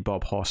as the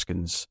Bob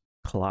Hoskins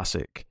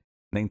classic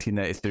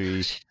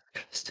 1993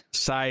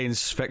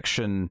 science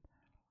fiction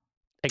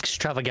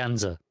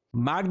extravaganza.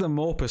 Magnum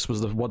opus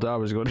was the word I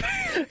was going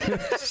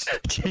to.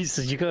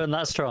 Jesus, you're going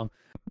that strong.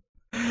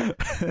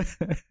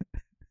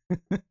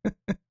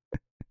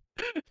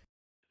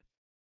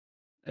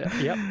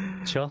 Yep,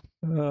 sure.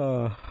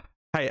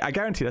 Hey, I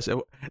guarantee this.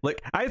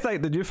 I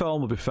think the new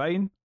film will be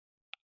fine.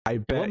 I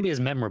bet it won't be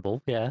as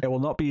memorable. Yeah, it will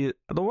not be.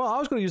 Well, I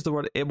was going to use the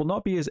word. It will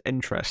not be as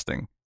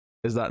interesting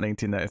as that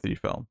 1993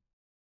 film.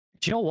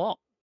 Do you know what?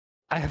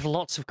 I have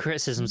lots of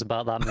criticisms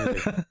about that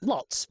movie.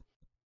 Lots,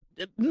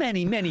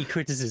 many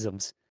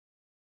criticisms.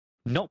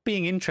 Not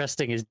being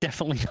interesting is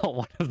definitely not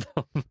one of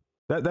them.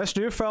 This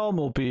new film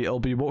it'll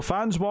be what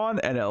fans want,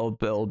 and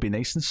it'll be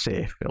nice and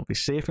safe. It'll be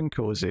safe and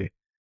cozy.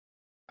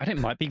 I think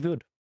it might be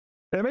good.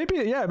 It may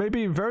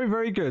be very,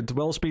 very good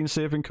whilst being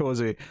safe and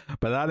cozy.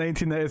 But that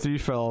 1993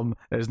 film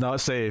is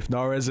not safe,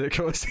 nor is it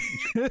cozy.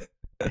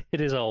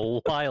 It is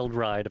a wild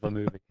ride of a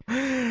movie.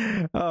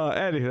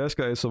 Anyway, let's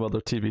go to some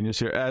other TV news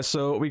here.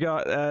 So we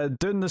got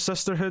Dune: The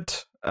Sisterhood.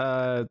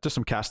 Just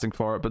some casting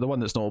for it, but the one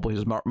that's notable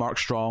is Mark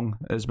Strong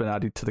has been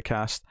added to the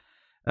cast,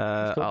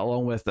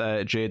 along with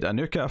Jade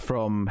Anuka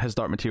from His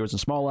Dark Materials and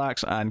Small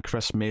Axe, and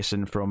Chris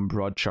Mason from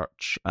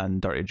Broadchurch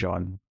and Dirty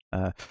John.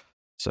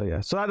 So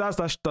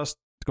that's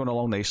going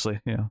along nicely.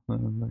 Yeah,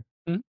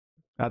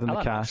 adding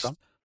the cast.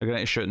 They're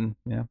going to shooting.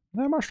 Yeah,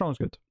 Mark Strong's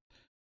good.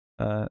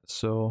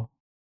 So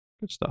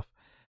good stuff.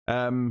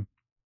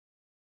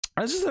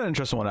 This is an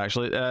interesting one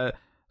actually.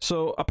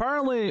 So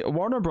apparently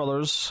Warner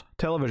Brothers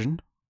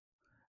Television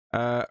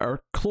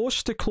are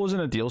close to closing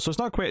a deal. So it's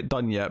not quite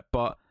done yet,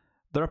 but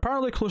they're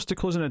apparently close to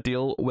closing a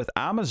deal with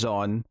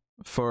Amazon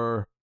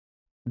for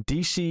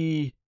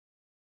DC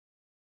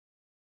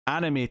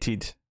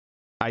animated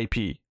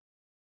IP.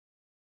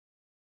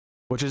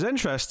 Which is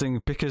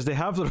interesting because they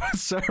have their own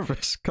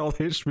service called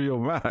HBO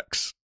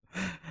Max.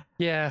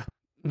 Yeah.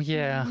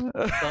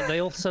 But they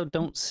also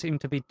don't seem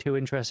to be too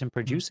interested in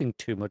producing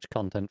too much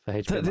content for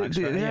HBO Max.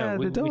 Right?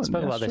 We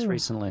spoke about this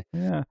recently.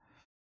 Yeah.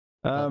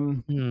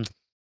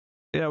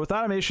 Yeah, with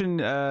animation,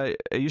 it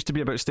used to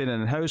be about staying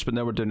in-house, but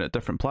now we're doing it at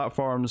different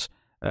platforms.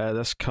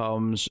 This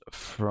comes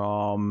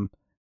from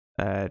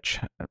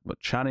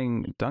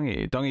Channing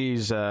Dungey.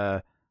 Dungey's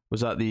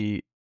was at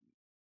the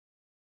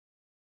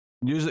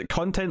News at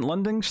Content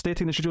London,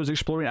 stating the studio is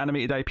exploring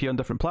animated IP on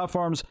different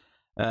platforms,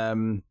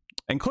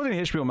 including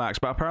HBO Max,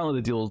 but apparently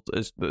the deal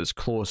is as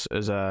close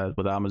as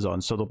with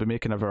Amazon, so they'll be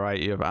making a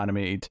variety of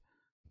animated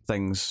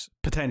things,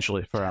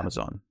 potentially, for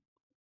Amazon.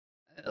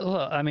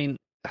 Look, I mean,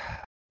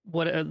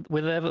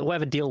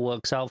 whatever deal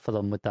works out for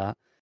them with that,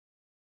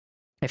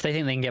 if they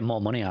think they can get more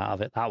money out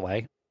of it that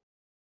way,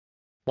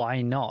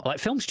 why not? Like,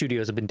 film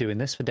studios have been doing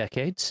this for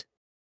decades.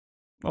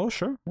 Oh,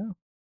 sure, yeah.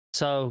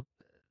 So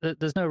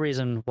there's no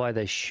reason why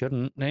they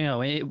shouldn't.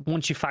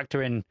 Once you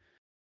factor in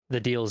the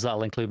deals,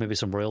 that'll include maybe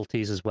some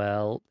royalties as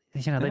well.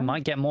 They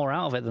might get more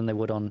out of it than they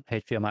would on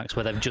HBO Max,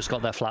 where they've just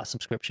got their flat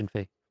subscription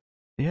fee.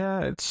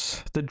 Yeah,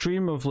 it's the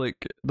dream of the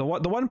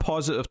one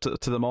positive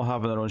to them all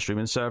having their own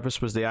streaming service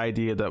was the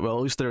idea that, well,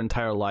 at least their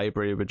entire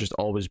library would just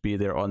always be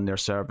there on their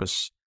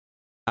service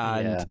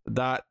And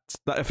that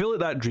I feel like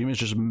that dream is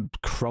just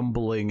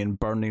crumbling and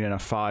burning in a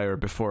fire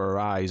before our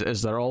eyes,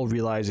 as they're all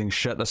realizing,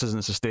 shit, this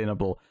isn't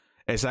sustainable.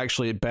 It's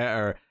actually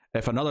better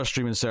if another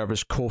streaming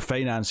service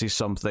co-finances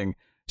something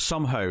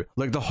somehow,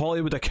 like the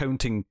Hollywood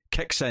accounting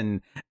kicks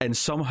in, and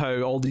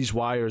somehow all these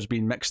wires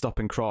being mixed up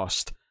and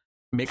crossed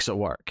makes it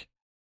work.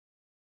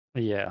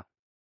 Yeah.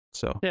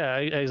 So yeah,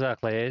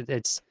 exactly.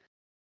 It's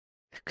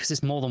because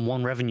it's more than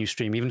one revenue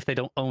stream, even if they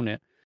don't own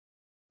it.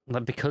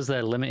 Like, because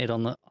they're limited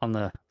on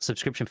the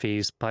subscription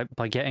fees by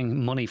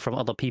getting money from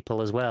other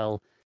people as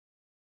well.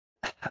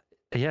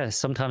 Yeah,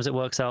 sometimes it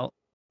works out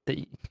that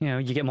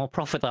you get more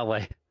profit that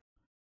way.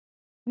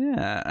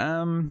 Yeah.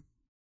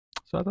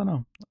 So I don't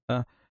know.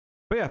 But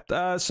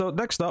yeah. So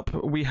next up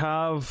we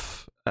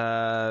have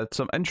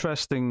some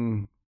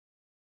interesting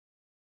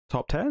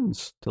top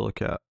 10s to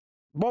look at.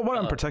 Well, one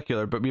in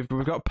particular, but we've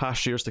got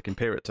past years to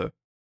compare it to.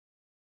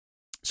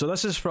 So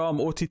this is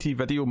from OTT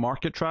Video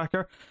Market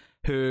Tracker,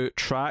 who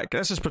track,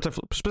 this is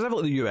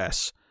specifically the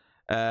US,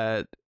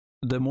 the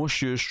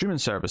most used streaming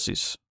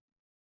services.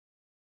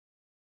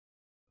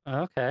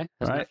 Okay.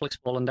 Has Netflix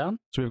fallen down?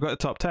 So we've got the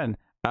top 10.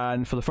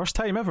 And for the first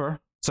time ever,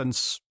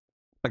 since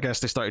I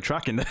guess they started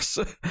tracking this,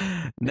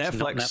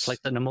 Netflix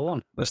at number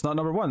 1. It's not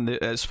number 1.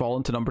 It's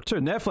fallen to number 2.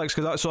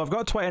 Netflix, so I've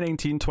got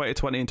 2019,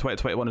 2020, and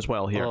 2021 as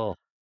well here. Oh,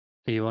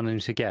 are you wanting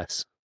to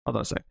guess? Hold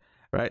on a sec.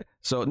 Right.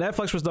 So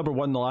Netflix was number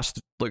 1 the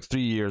last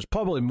 3 years,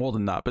 probably more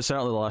than that, but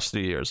certainly the last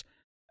 3 years.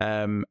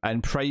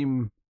 And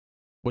Prime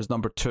was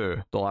number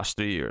 2 the last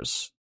 3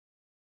 years.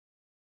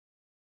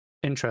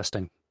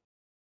 Interesting.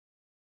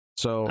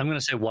 So I'm going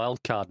to say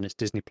wild card, and it's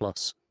Disney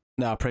Plus.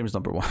 Nah, Prime's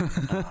number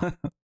 1.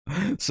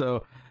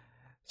 So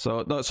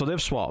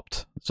they've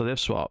swapped.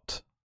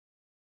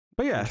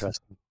 But yeah,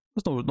 there's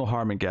no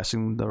harm in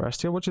guessing the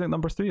rest here. What do you think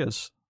number 3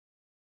 is?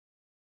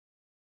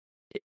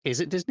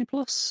 Is it Disney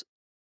Plus?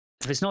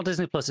 If it's not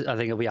Disney Plus, I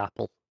think it'll be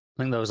Apple.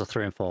 I think those are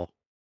 3 and 4.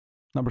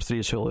 Number 3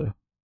 is Hulu.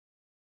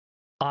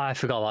 I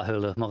forgot about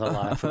Hulu. I'm not gonna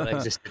lie, I forgot it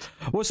existed.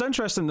 What's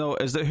interesting though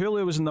is that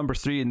Hulu was in number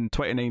 3 in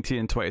 2019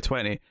 and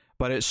 2020,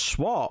 but it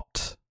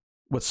swapped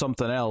with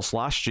something else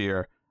last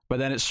year. But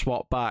then it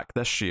swapped back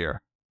this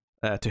year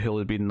to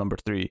Hulu being number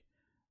 3,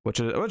 which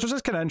was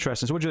just kind of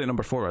interesting. So, what do you think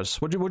number 4 is?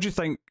 What do you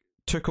think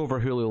took over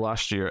Hulu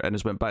last year and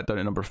has went back down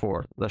to number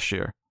 4 this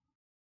year?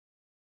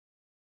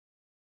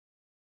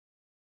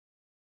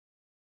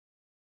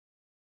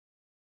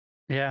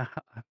 Yeah,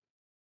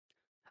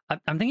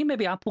 I'm thinking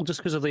maybe Apple, just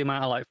because of the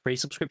amount of free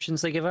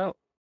subscriptions they give out.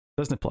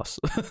 Disney Plus.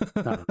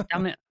 No,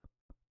 damn it.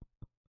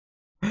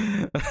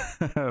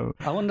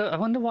 I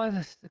wonder why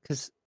this,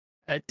 because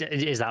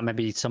is that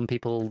maybe some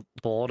people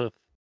bored of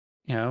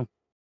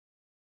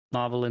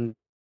Marvel and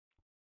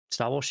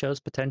Star Wars shows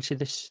potentially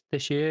this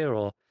year,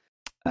 or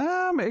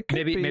maybe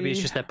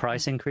it's just their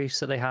price increase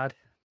that they had.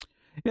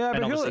 Yeah,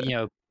 and but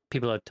obviously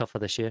people are tougher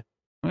this year.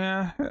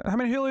 Yeah, I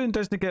mean, Hulu and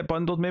Disney get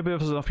bundled. Maybe if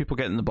there's enough people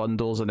getting the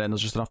bundles, and then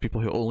there's just enough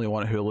people who only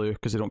want Hulu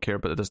because they don't care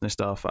about the Disney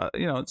stuff.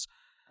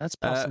 That's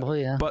possible,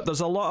 yeah. But there's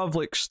a lot of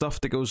stuff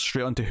that goes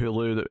straight onto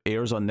Hulu that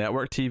airs on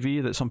network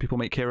TV that some people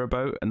might care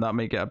about, and that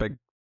might get a big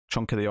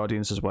chunk of the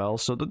audience as well.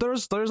 So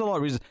there's a lot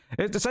of reasons.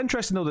 It's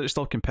interesting though that it's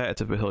still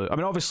competitive with Hulu. I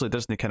mean, obviously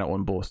Disney kind of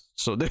own both,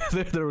 so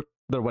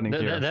they're winning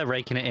here. They're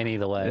raking it in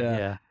either way.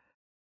 Yeah.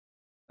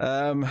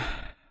 What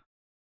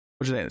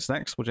do you think it's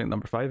next? What do you think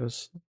number 5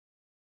 is?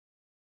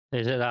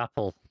 Is it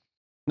Apple?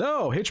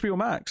 No, HBO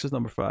Max is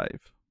number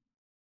 5.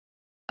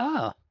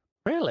 Ah,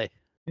 really?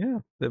 Yeah,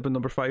 they've been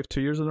number 5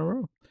 2 years in a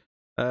row.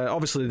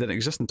 Obviously, they didn't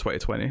exist in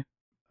 2020,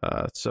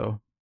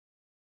 so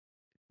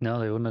no,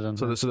 they wouldn't have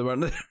done. So they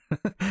weren't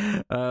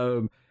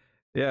there.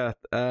 Yeah.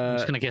 I'm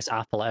just gonna guess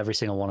Apple every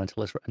single one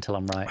until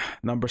I'm right.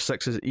 Number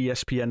 6 is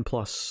ESPN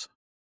Plus.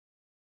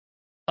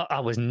 I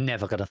was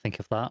never gonna think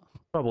of that.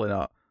 Probably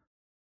not.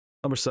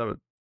 Number 7.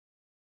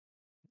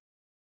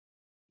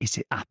 Is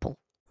it Apple?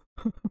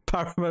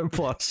 Paramount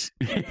Plus.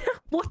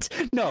 What?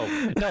 No,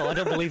 I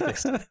don't believe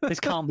this. This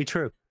can't be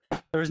true.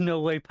 There is no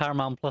way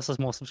Paramount Plus has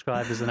more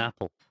subscribers than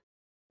Apple.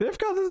 They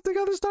got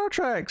the Star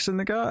Treks, and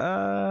they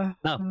got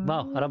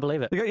No, I don't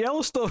believe it. They got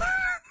Yellowstone.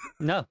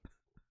 No,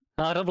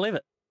 I don't believe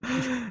it.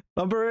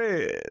 Number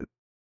 8.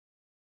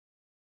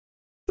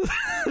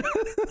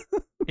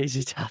 Is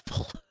it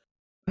Apple?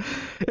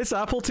 It's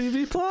Apple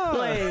TV Plus.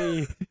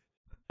 Play.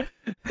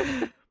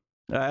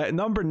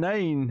 Number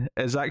 9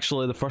 is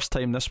actually the first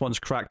time this one's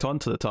cracked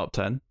onto the top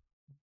 10.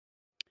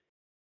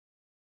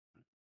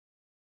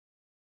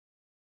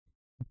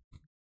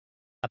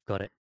 I've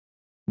got it.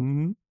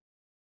 Mm-hmm.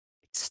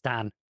 It's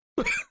Stan.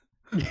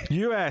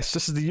 US.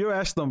 This is the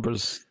US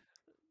numbers.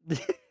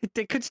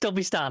 It could still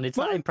be Stan. It's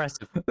that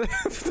impressive.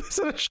 It's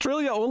an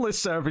Australia-only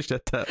service, you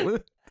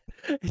tit.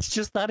 It's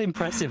just that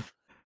impressive.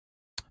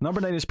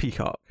 Number 9 is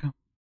Peacock.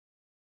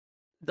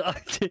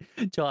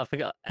 Joe, I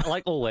forgot.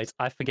 Like always,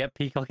 I forget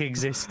Peacock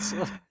exists.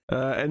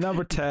 And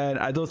number 10,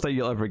 I don't think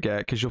you'll ever get,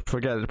 because you'll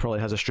forget it probably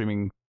has a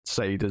streaming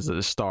side as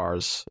the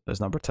Stars as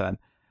number 10.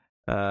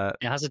 It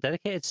has a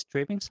dedicated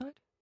streaming side?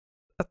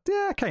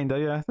 Yeah, kind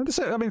of. Yeah,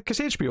 I mean, because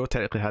HBO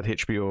technically had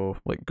HBO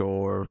like Go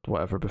or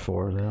whatever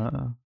before.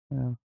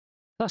 Yeah,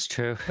 that's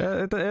true.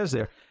 It is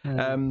there.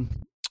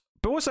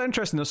 But what's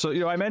interesting though,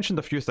 so I mentioned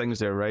a few things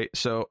there, right?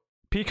 So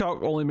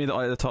Peacock only made it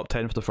out of the top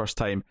 10 for the first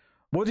time.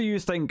 What do you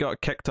think got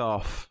kicked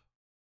off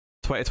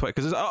 2020?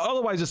 Because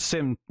otherwise it's the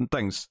same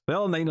things. The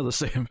other 9 are the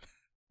same,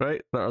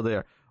 right? That are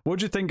there. What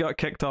do you think got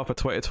kicked off of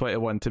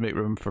 2021 to make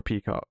room for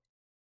Peacock?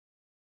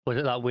 Was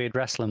it that weird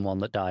wrestling one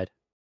that died?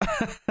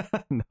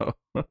 No.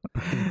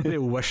 They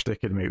wish they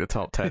could make the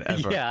top 10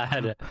 ever. Yeah, I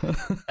had it.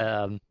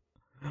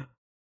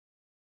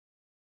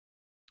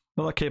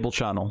 Another cable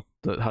channel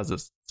that has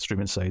its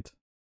streaming side.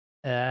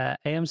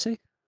 AMC?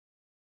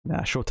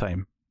 Yeah,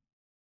 Showtime.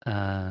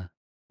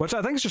 Which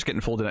I think is just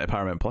getting folded into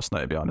Paramount Plus now,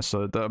 to be honest.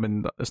 So, I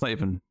mean, it's not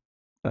even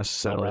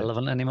necessarily not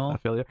relevant anymore. A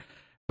failure.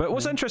 But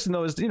what's interesting,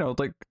 though, is,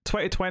 like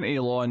 2020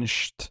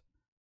 launched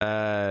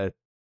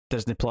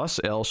Disney Plus.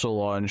 It also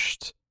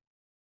launched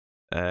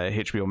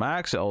HBO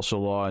Max. It also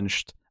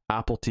launched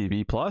Apple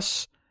TV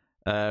Plus.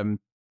 It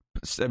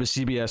was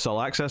CBS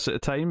All Access at the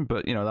time,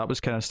 but that was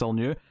kind of still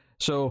new.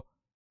 So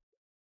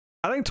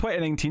I think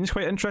 2019 is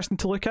quite interesting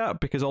to look at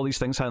because all these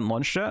things hadn't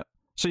launched yet.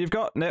 So you've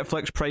got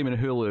Netflix, Prime, and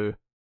Hulu,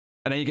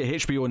 and then you get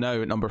HBO Now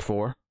at number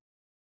 4,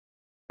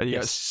 and you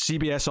got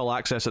CBS All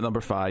Access at number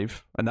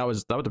 5, and that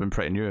would have been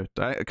pretty new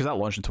because that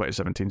launched in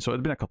 2017, so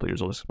it'd been a couple of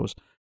years old, I suppose.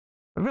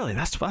 But really,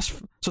 that's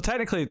so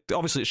technically,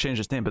 obviously, it's changed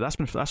its name, but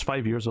that's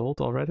 5 years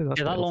old already.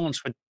 That's that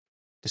launched with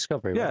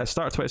Discovery. Yeah, right? It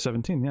started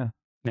 2017.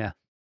 Yeah.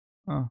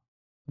 Oh,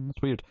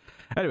 that's weird.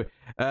 Anyway,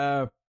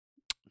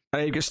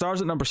 you get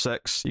Stars at number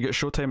 6. You get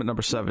Showtime at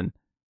number 7.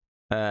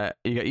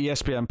 You get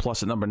ESPN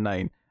Plus at number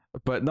 9.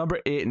 But number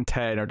 8 and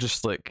 10 are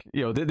just like,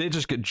 they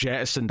just get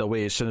jettisoned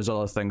away as soon as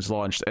other things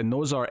launched, and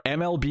those are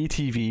MLB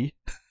TV.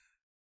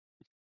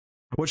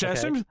 Which I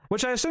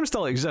assume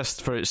still exists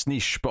for its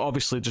niche, but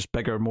obviously just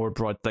bigger, more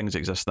broad things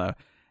exist now.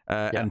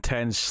 And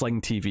 10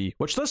 Sling TV,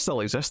 which does still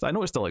exist. I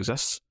know it still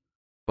exists,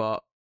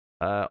 but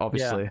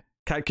obviously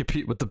can't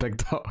compete with the big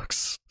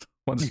dogs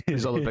once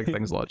these other big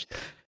things launch.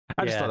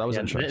 I just thought that was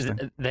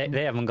interesting.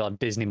 They haven't got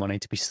Disney money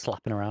to be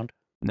slapping around.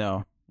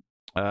 No.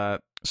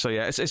 So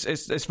yeah,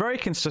 it's very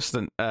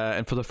consistent,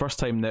 and for the first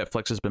time,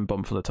 Netflix has been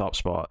bumped for the top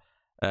spot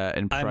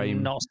in Prime.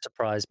 I'm not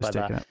surprised by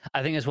that.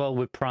 I think as well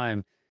with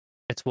Prime,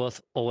 it's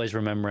worth always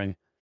remembering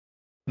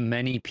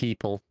many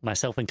people,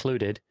 myself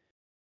included,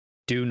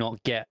 do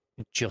not get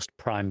just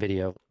Prime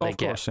Video. They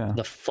get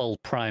the full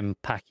Prime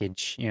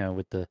package,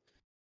 with the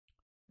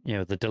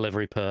the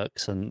delivery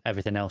perks and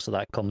everything else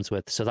that comes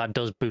with. So that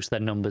does boost their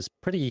numbers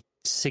pretty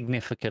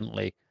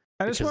significantly.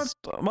 And it's worth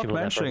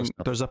mentioning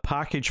there's a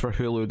package for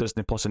Hulu,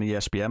 Disney Plus, and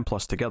ESPN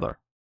Plus together,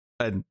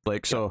 and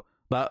so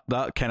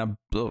that kind of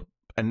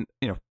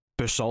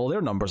boosts all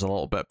their numbers a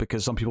little bit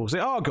because some people say,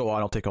 "Oh, go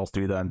on, I'll take all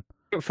 3 then."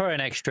 For an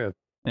extra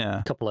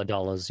couple of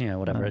dollars,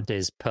 whatever it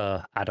is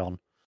per add-on.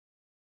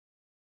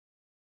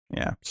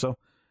 Yeah, so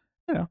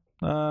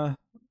so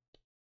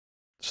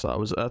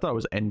I thought it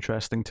was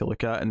interesting to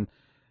look at, and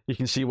you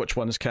can see which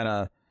ones kind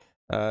of.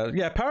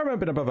 Paramount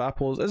being above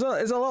Apple is a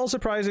little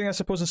surprising, I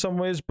suppose, in some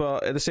ways,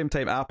 but at the same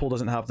time, Apple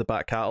doesn't have the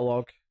back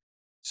catalog,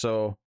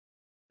 so.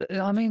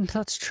 I mean,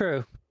 that's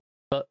true,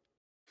 but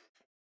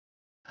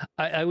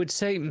I would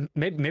say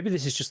maybe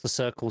this is just the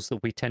circles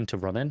that we tend to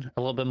run in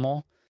a little bit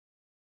more.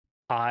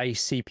 I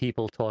see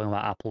people talking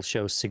about Apple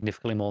shows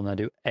significantly more than I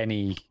do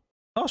any.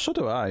 Oh, so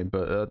do I,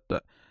 but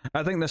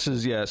I think this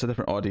is it's a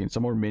different audience,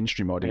 a more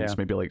mainstream audience,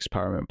 maybe likes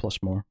Paramount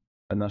Plus more,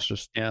 and that's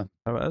just how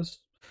it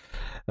is.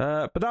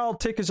 But that'll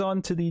take us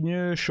on to the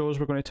new shows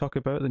we're going to talk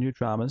about, the new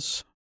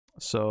dramas.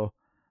 So,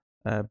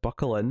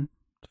 buckle in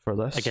for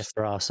this. I guess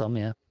there are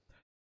some,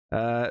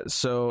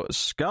 So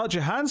Scarlett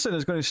Johansson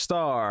is going to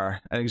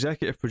star and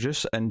executive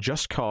produce in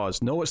Just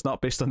Cause. No, it's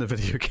not based on the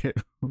video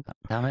game.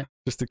 Damn it.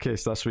 Just in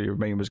case that's where your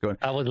mind was going.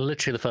 That was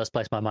literally the first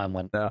place my mind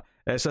went.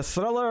 It's a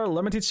thriller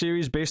limited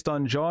series based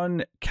on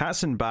John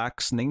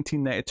Katzenbach's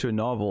 1992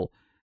 novel.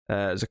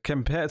 It's a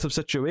competitive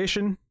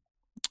situation.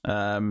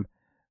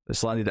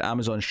 This landed at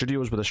Amazon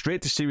Studios with a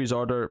straight-to-series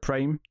order at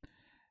Prime.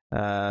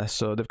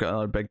 So they've got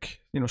another big,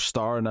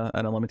 star in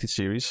a limited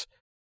series.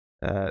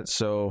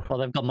 Well,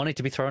 they've got money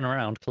to be thrown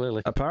around,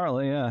 clearly.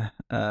 Apparently, yeah.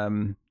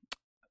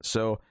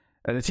 So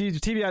in the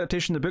TV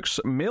adaptation of the book's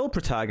male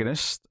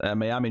protagonist,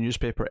 Miami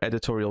newspaper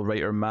editorial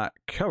writer Matt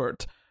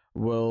Cowart,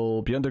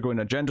 will be undergoing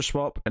a gender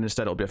swap, and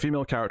instead it'll be a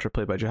female character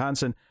played by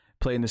Johansson,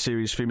 playing the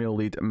series' female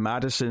lead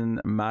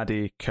Madison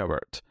 "Maddie"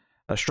 Cowart,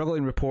 a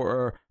struggling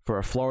reporter for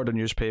a Florida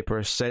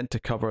newspaper sent to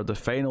cover the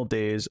final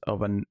days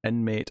of an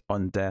inmate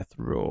on death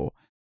row.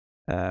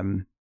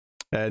 And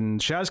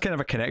she has kind of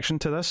a connection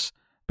to this,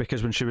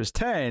 because when she was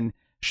 10,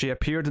 she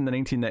appeared in the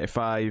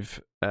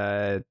 1995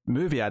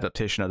 movie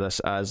adaptation of this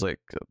as like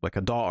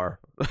a daughter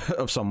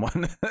of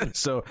someone.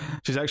 So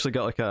she's actually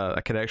got like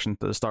a connection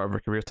to the start of her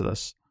career to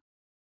this.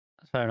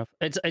 Fair enough.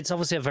 It's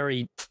obviously a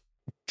very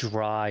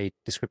dry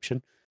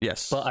description.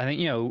 Yes. But I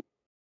think,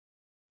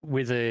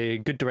 with a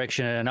good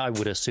direction and I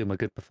would assume a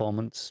good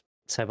performance,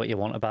 say what you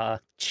want about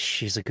her.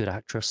 She's a good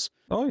actress.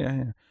 Oh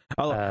yeah.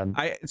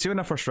 I see when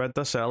I first read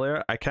this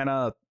earlier, I kind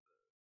of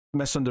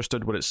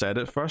misunderstood what it said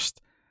at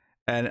first,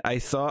 and I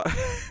thought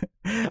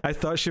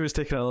she was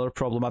taking another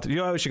problematic. You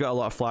know how she got a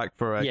lot of flack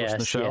for Ghost in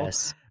the Shell,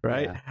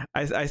 right?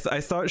 Yeah.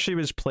 I thought she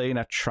was playing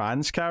a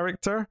trans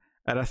character.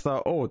 And I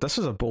thought, oh, this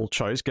is a bold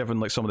choice given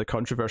like some of the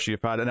controversy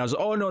you've had. And I was,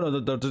 oh no,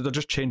 they're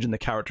just changing the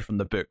character from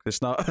the book.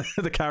 It's not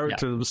the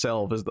character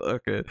themselves. Is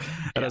okay.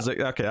 And I was like,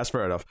 okay, that's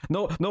fair enough.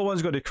 No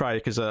one's going to cry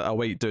because a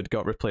white dude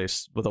got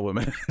replaced with a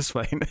woman. It's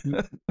fine.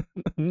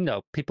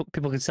 No, people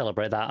can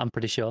celebrate that. I'm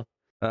pretty sure.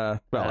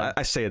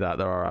 I say that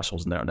there are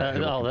assholes in there.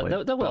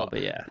 There will be,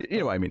 yeah.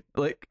 You know what I mean?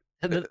 Like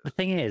the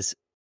thing is,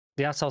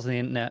 the assholes on the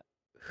internet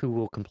who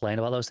will complain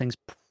about those things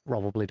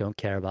probably don't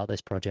care about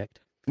this project.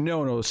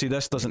 No. See,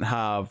 this doesn't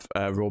have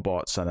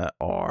robots in it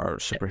or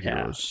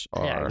superheroes.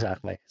 Yeah,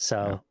 exactly.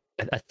 So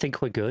I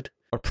think we're good.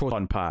 Or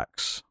proton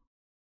packs.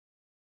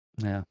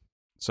 Yeah.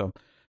 So,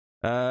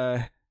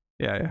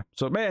 yeah.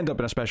 So it may end up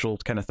in a special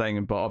kind of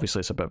thing, but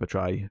obviously it's a bit of a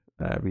dry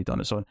read on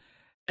its own.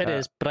 It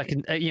is, but I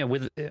can,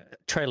 with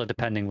trailer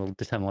depending will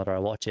determine whether I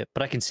watch it.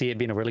 But I can see it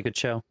being a really good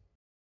show.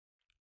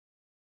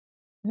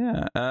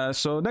 Yeah.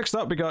 So next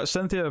up we got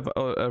Cynthia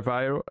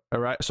Erivo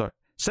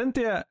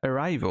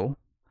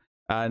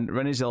and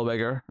Renée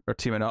Zellweger are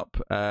teaming up.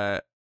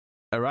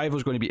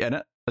 Arrival's going to be in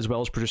it as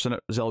well as producing it.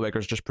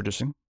 Zellweger's just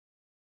producing.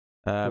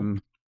 So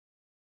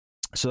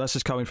this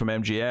is coming from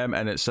MGM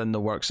and it's in the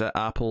works at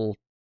Apple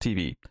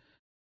TV.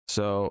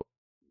 So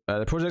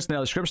the project's in the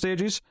early script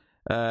stages.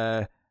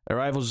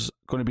 Arrival's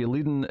going to be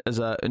leading as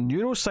a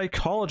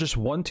neuropsychologist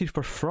wanted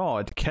for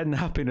fraud,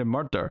 kidnapping, and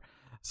murder.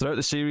 Throughout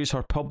the series,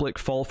 her public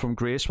fall from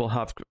grace will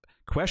have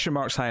question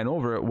marks hanging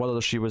over it, whether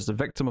she was the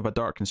victim of a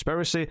dark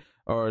conspiracy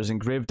or is in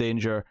grave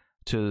danger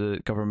to the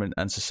government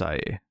and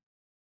society.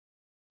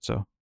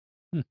 So,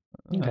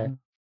 okay.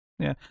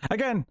 Yeah.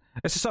 Again,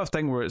 it's the sort of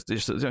thing where it's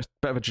just a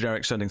bit of a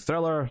generic sounding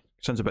thriller.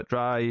 Sounds a bit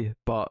dry,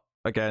 but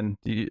again,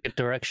 good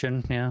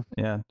direction.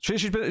 Yeah.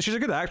 She's a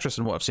good actress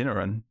in what I've seen her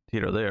in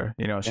here or there.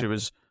 She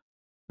was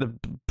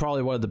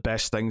probably one of the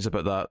best things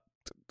about that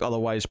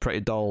otherwise pretty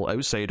dull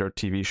Outsider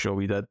TV show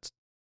we did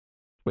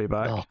way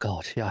back. Oh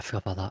god, yeah, I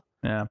forgot about that.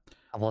 Yeah,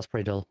 that was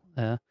pretty dull.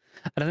 Yeah,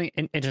 and I think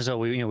in terms of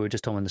we were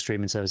just talking about the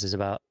streaming services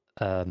about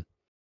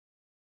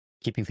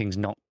keeping things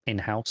not in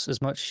house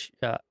as much.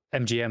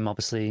 MGM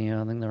obviously,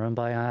 I think they're owned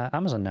by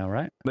Amazon now,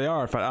 right? They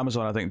are. In fact,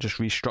 Amazon I think just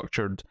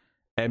restructured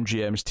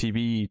MGM's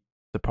TV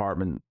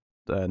department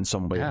in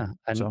some way. Yeah,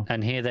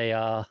 and here they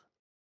are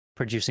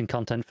producing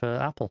content for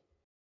Apple.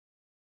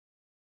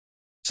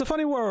 It's a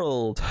funny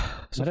world.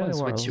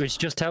 Which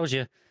just tells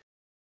you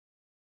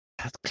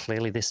that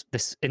clearly this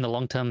in the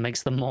long term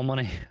makes them more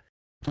money,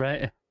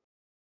 right?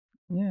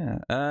 Yeah.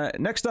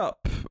 Next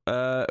up,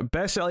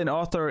 best-selling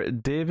author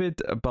David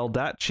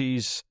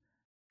Baldacci's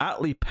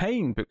Atlee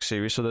Pine book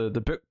series. So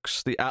the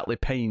books, the Atlee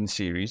Pine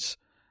series,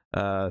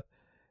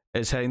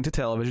 is heading to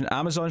television.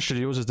 Amazon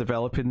Studios is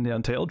developing the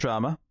untitled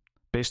drama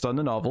based on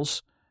the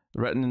novels,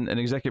 written and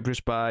executive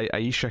produced by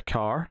Aisha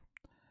Carr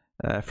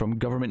from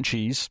Government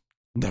Cheese.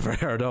 Never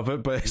heard of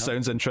it, but it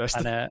sounds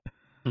interesting. And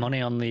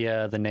money on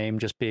the name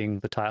just being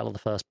the title of the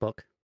first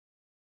book.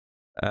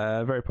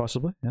 Very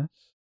possibly, yes.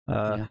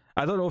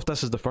 I don't know if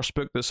this is the first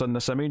book that's on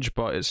this image,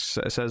 but it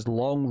says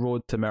Long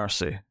Road to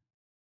Mercy.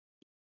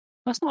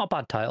 That's not a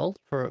bad title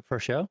for a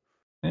show.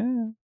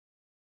 Yeah.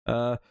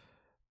 So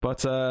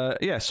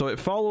it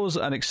follows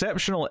an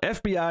exceptional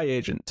FBI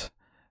agent,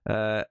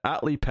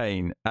 Atlee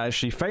Pine, as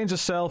she finds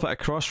herself at a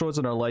crossroads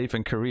in her life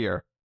and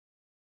career.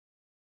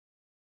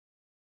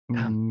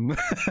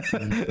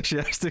 She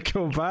has to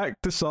go back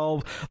to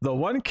solve the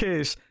one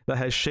case that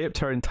has shaped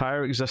her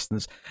entire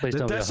existence. Please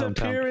the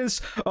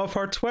disappearance of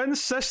her twin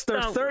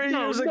sister 30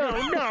 years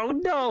ago.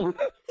 No.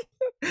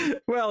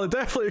 Well, it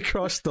definitely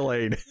crossed the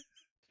line.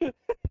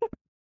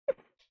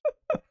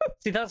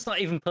 See, that's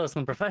not even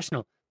personal and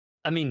professional.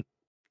 I mean,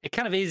 it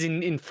kind of is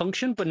in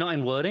function, but not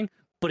in wording.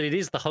 But it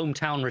is the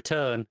hometown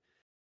return.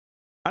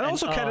 And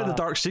also kind of the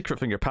dark secret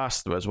from your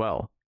past, though, as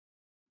well.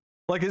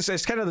 Like,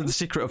 it's kind of the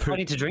secret of who... I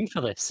need to drink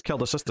for this.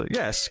 Killed her sister.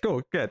 Yes,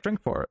 go. Yeah,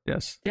 drink for it.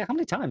 Yes. Yeah, how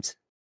many times?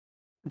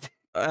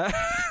 I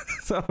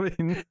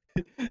mean...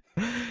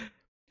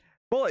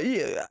 Well,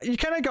 you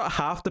kind of got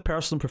half the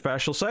personal and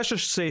professional, so let's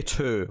just say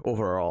 2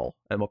 overall,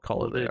 and we'll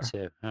call it there.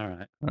 2. All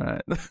right.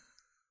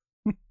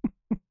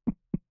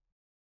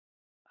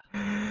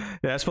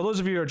 Yes, for those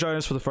of you who are joining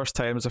us for the first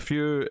time, there's a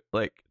few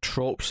like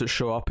tropes that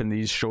show up in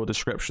these show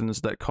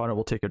descriptions that Connor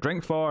will take a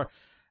drink for.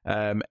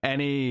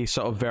 Any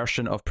sort of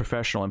version of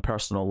professional and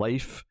personal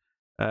life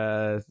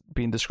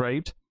being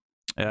described.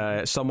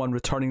 Someone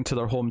returning to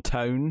their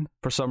hometown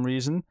for some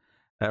reason,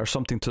 or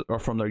or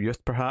from their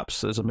youth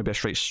perhaps, is maybe a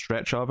straight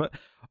stretch of it,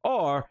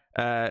 or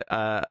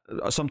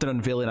something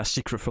unveiling a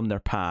secret from their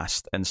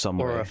past in some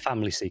way. Or a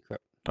family secret.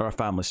 Or a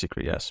family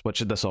secret, yes, which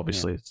this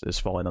obviously is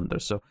falling under.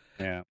 So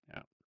yeah.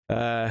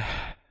 But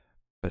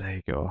there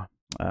you go.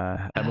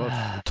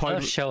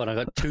 First show and I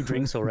got 2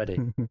 drinks already.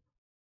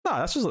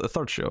 Nah, this was like the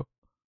 3rd show.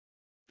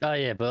 Oh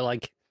yeah, but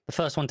like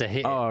the first one to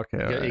hit. Oh,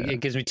 okay. It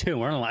gives me 2.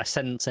 We're only like a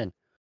sentence in.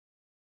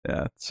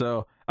 Yeah,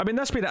 so I mean,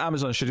 this being at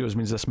Amazon Studios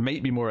means this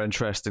might be more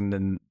interesting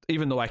than,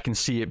 even though I can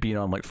see it being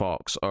on like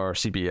Fox or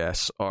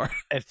CBS or.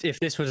 If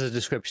this was a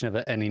description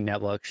of any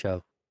network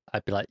show,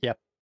 I'd be like, yep,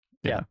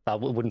 yeah, that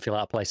wouldn't feel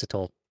out of place at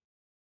all.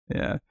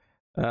 Yeah.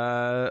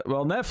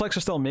 Well, Netflix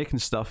are still making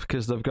stuff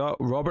because they've got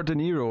Robert De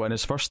Niro in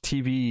his first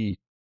TV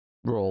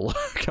role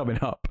coming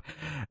up.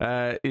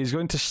 He's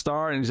going to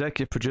star and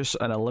executive produce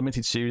in a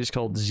limited series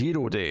called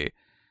Zero Day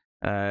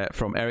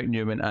from Eric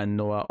Newman and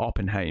Noah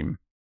Oppenheim.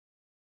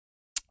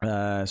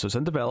 So it's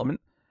in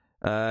development.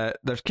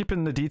 They're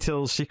keeping the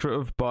details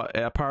secretive, but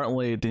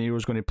apparently De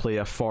Niro's going to play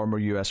a former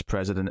US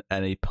president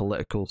in a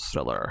political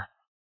thriller.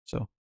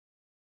 So,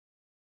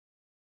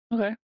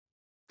 okay.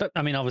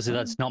 I mean, obviously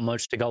that's not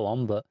much to go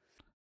on, but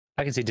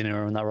I can see De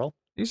Niro in that role.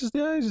 He's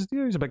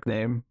a big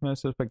name.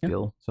 It's a big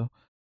deal. So,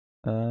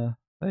 there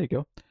you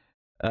go.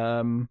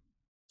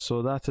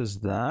 So that is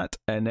that,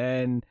 and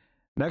then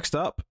next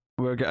up,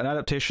 we're getting an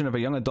adaptation of a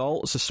young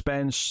adult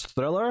suspense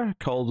thriller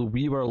called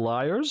We Were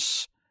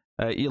Liars.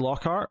 E.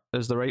 Lockhart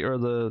is the writer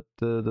of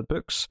the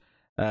books,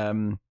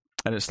 and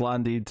it's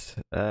landed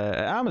at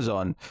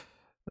Amazon.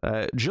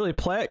 Julie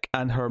Plec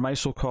and her My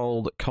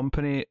So-Called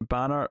Company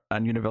banner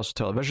and Universal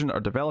Television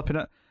are developing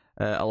it,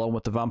 along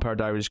with the Vampire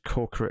Diaries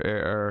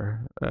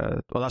co-creator.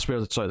 Well, that's where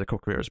the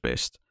co-creator is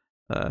based.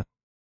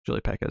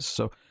 Julie Plec is.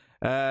 So,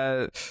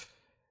 yeah,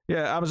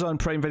 Amazon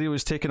Prime Video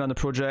is taking on the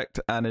project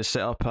and has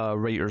set up a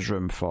writer's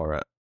room for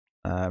it.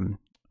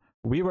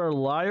 We Were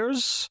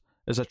Liars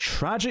is a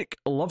tragic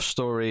love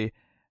story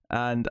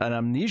and an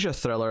amnesia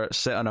thriller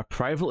set on a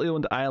privately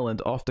owned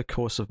island off the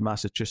coast of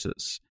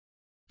Massachusetts.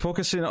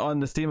 Focusing on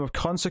the theme of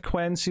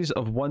consequences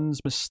of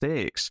one's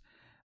mistakes,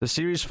 the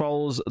series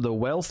follows the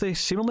wealthy,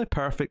 seemingly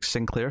perfect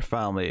Sinclair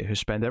family who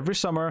spend every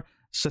summer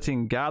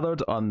sitting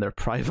gathered on their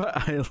private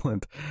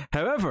island.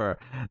 However,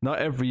 not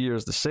every year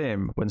is the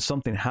same when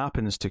something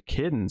happens to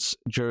Cadence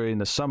during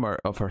the summer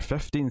of her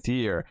 15th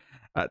year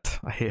at,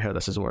 I hate how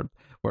this is worded.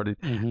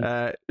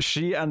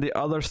 She and the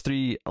other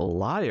 3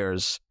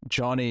 liars,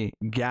 Johnny,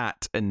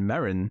 Gat, and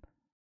Mirren,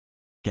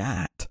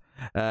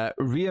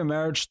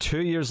 re-emerge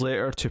 2 years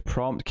later to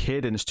prompt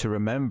Cadence to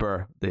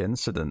remember the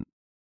incident.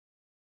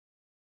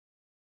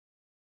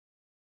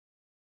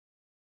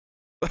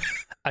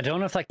 I don't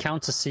know if that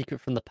counts as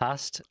secret from the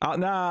past.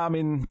 Nah, I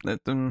mean,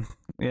 it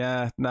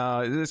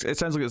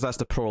sounds like that's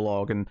the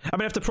prologue, and I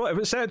mean, if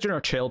it said during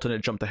our childhood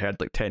it jumped ahead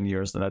like 10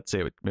 years, then I'd say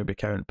it would maybe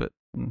count, but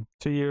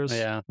 2 years,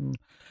 yeah.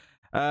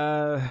 In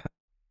her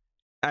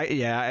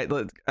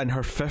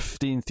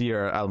 15th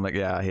year, I'm like,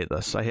 I hate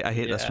this. I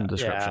hate this from the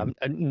description.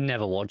 Yeah, I'm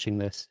never watching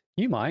this.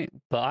 You might,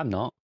 but I'm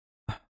not.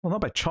 Well,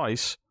 not by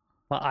choice.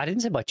 Well, I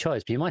didn't say by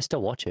choice, but you might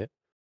still watch it.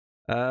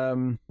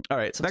 All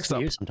right, next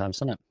up. Sometimes,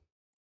 doesn't it?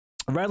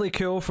 Radley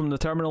Cole from The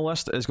Terminal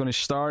List is going to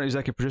star and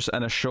executive produce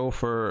in a show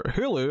for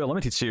Hulu, a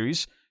limited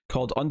series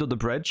called Under the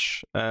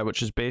Bridge,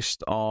 which is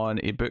based on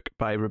a book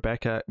by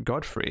Rebecca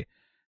Godfrey.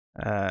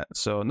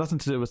 So nothing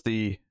to do with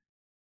the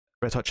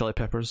Red Hot Chili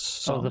Peppers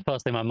song. Oh, the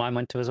first thing my mind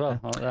went to as well.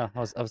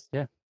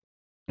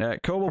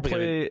 Cole will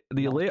play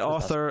the late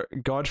author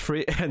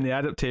Godfrey in the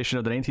adaptation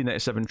of the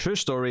 1997 true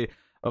story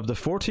of the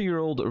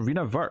 40-year-old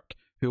Rena Virk,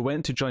 who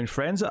went to join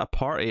friends at a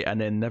party and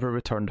then never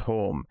returned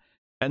home.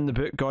 In the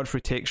book,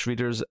 Godfrey takes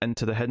readers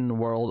into the hidden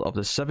world of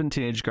the 7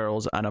 teenage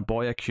girls and a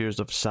boy accused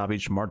of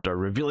savage murder,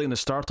 revealing the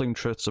startling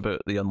truths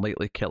about the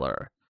unlikely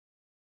killer.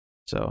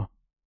 So,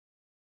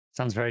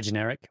 sounds very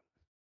generic.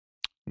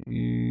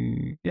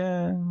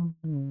 Yeah.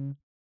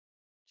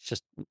 It's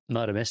just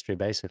murder mystery,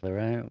 basically,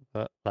 right?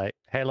 But like,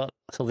 hey, look,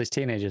 it's all these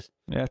teenagers.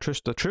 Yeah,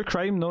 true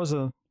crime knows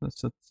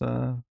it's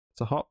a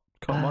hot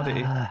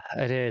commodity.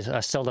 It is. I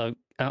still don't.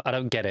 I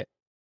don't get it.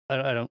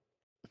 I don't.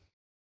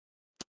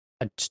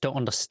 I just don't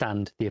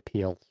understand the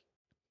appeal.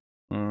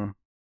 I'm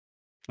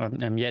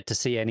yet to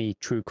see any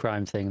true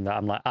crime thing that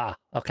I'm like,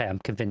 okay, I'm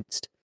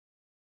convinced.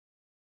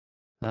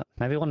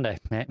 Maybe one day.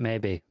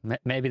 Maybe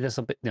this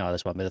will be. No,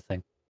 this won't be the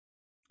thing.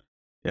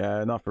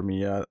 Yeah, not for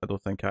me. I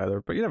don't think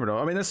either. But you never know.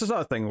 I mean, this is not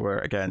a thing where,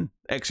 again,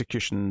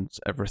 execution's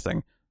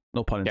everything.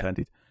 No pun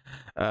intended.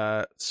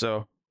 Yeah.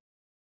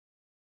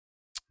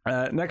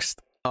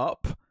 Next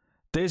up,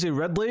 Daisy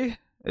Ridley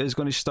is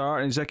going to star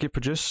and executive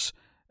produce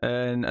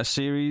in a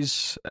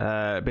series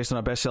based on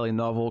a best-selling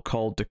novel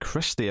called The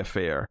Christie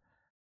Affair.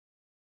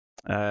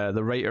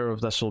 The writer of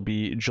this will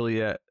be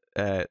Juliet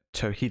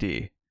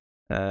Tauhidi,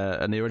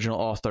 and the original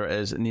author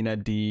is Nina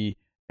D.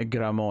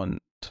 Gramont.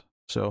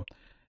 So,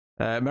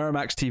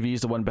 Miramax TV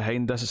is the one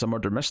behind this. It's a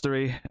murder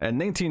mystery. In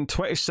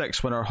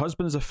 1926, when her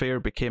husband's affair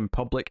became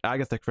public,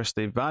 Agatha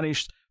Christie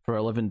vanished for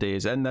 11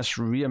 days. In this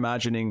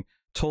reimagining,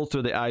 told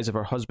through the eyes of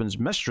her husband's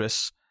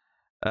mistress,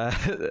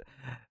 Nan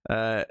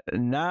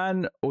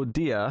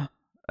Odia,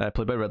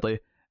 played by Ridley,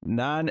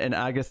 Nan and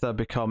Agatha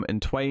become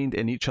entwined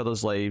in each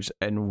other's lives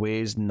in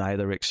ways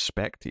neither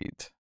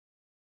expected.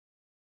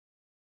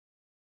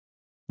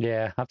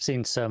 Yeah, I've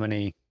seen so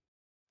many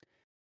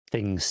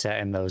things set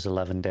in those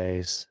 11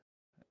 days.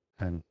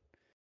 And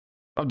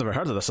I've never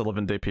heard of this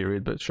 11-day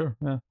period, but sure,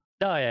 yeah.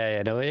 Oh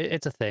yeah, no,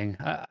 it's a thing.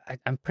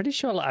 I'm pretty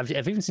sure. Like,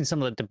 I've even seen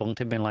some of the debunked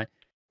have been like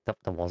that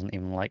wasn't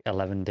even like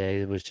 11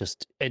 days. It was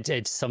just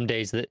it's some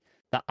days that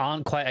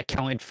aren't quite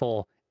accounted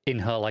for in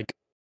her like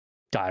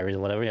diary or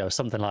whatever,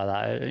 something like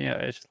that.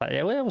 It's just like,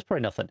 yeah, well, it was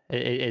probably nothing.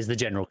 It is the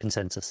general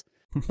consensus,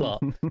 but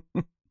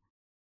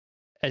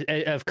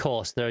of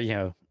course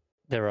there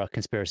are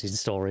conspiracies and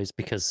stories,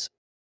 because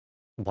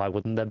why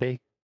wouldn't there be,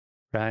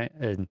 right?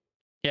 And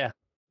yeah.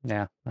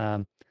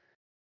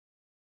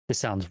 This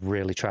sounds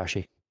really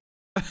trashy.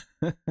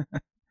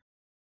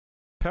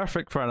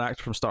 Perfect for an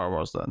actor from Star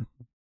Wars, then.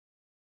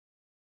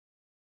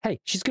 Hey,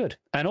 she's good.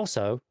 And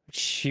also,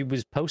 she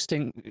was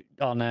posting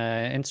on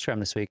Instagram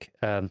this week.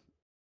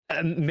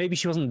 Maybe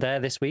she wasn't there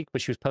this week,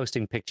 but she was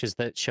posting pictures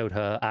that showed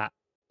her at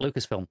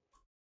Lucasfilm.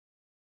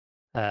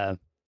 I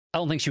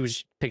don't think she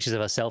was pictures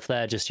of herself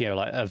there, just,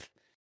 like,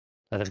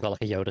 they've got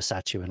like a Yoda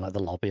statue in like the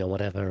lobby or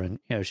whatever, and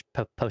she's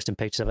posting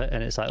pictures of it,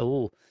 and it's like,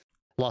 oh,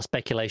 a lot of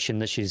speculation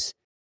that she's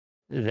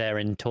there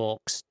in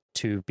talks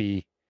to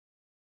be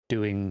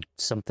doing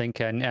something,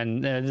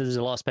 and there's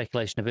a lot of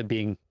speculation of it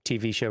being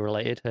TV show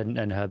related,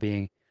 and her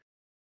being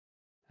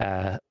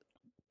I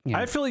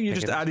feel like you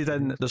just added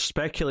in the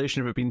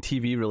speculation of it being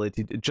TV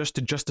related just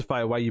to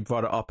justify why you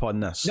brought it up on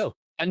this. No,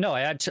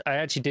 I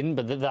actually didn't,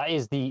 but that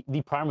is the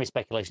primary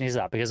speculation, is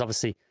that, because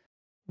obviously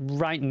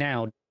right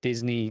now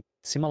Disney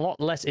seem a lot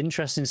less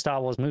interested in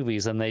Star Wars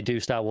movies than they do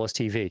Star Wars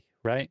TV,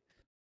 right?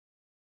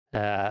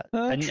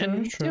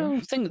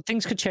 True.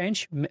 Things could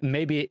change.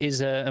 Maybe it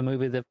is a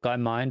movie they've got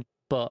in mind,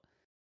 but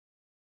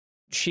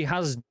she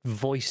has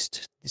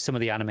voiced some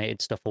of the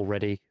animated stuff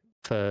already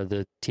for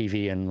the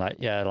TV and like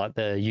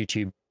the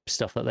YouTube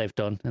stuff that they've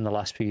done in the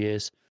last few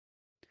years.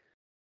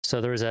 So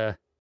there is a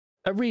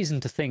reason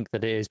to think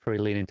that it is probably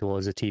leaning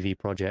towards a TV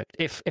project,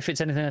 if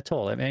it's anything at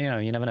all. I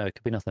mean, you never know. It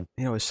could be nothing.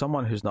 As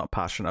someone who's not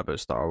passionate about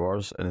Star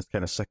Wars and is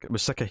kind of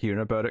was sick of hearing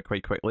about it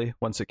quite quickly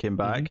once it came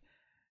back. Mm-hmm.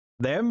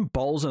 Them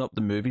ballsing up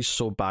the movies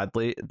so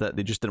badly that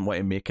they just didn't want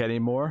to make any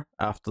more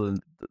after the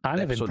kind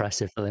of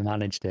impressive that they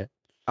managed it.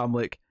 I'm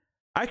like,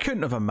 I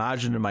couldn't have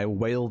imagined in my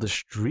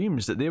wildest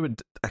dreams that they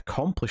would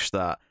accomplish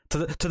that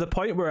to the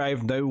point where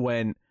I've now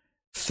went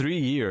 3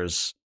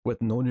 years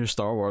with no new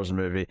Star Wars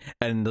movie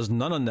and there's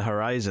none on the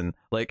horizon.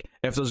 Like,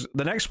 if there's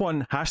the next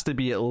one has to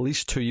be at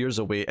least 2 years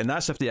away, and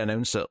that's if they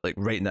announce it like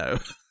right now.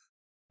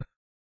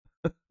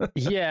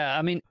 Yeah,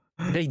 I mean,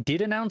 they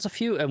did announce a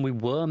few, and we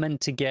were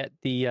meant to get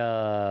the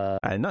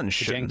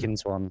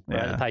Jenkins one, right?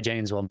 Yeah. The Pi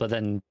Jenkins one, but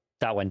then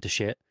that went to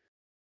shit.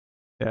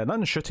 Yeah,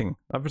 nothing's shooting.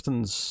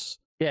 Everything's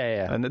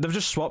yeah. And they've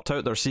just swapped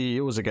out their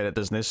CEOs again at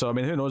Disney, so I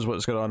mean, who knows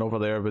what's going on over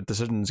there with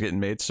decisions getting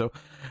made. So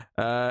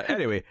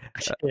anyway.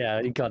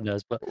 Yeah, God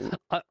knows. But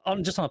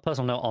just on a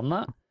personal note on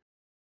that,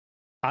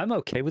 I'm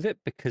okay with it,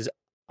 because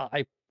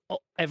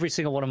every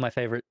single one of my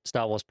favorite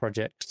Star Wars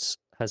projects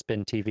has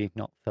been TV,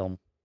 not film,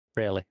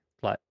 really.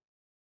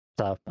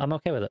 So I'm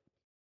okay with it.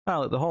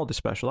 Like the holiday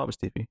special, that was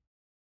TV.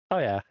 Oh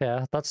yeah,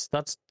 that's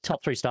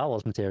top 3 Star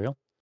Wars material.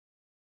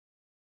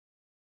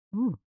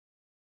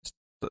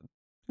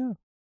 Yeah,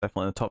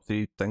 definitely the top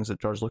 3 things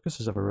that George Lucas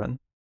has ever written.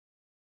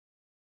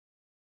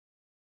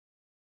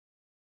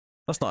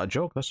 That's not a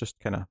joke. That's just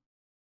kind of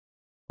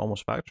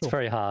almost factual. It's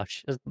very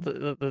harsh.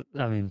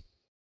 I mean,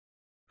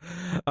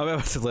 I'm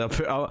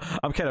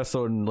kind of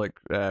throwing like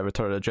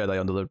Return of the Jedi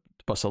under the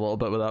bus a little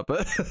bit with that,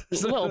 but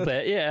a little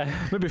bit,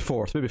 yeah. Maybe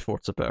fourth's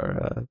a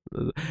better.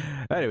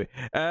 Anyway,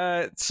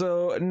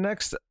 so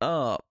next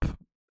up,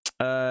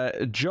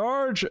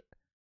 George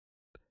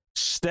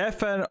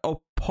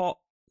Stephanopoulos,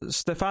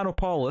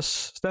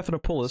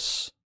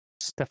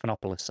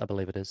 I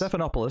believe it is.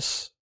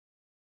 Stephanopoulos.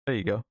 There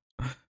you go,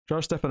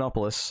 George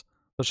Stephanopoulos.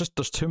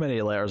 There's too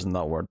many letters in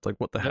that word. Like,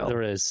 what the hell?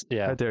 There is,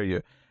 yeah. How dare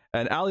you?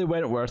 And Ali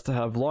Wentworth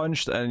have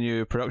launched a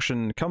new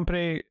production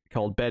company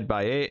called Bed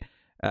by 8,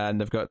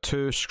 and they've got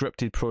 2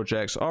 scripted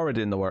projects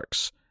already in the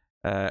works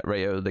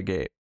right out of the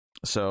gate.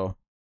 So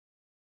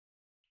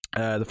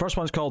the first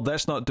one's called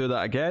Let's Not Do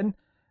That Again,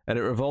 and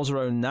it revolves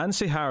around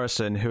Nancy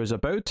Harrison, who is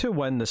about to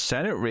win the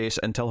Senate race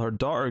until her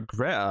daughter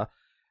Greta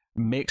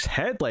makes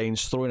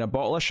headlines throwing a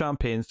bottle of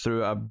champagne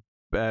through a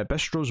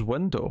bistro's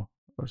window.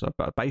 Or is that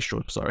a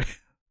bistro? Sorry.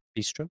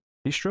 Bistro?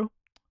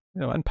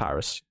 In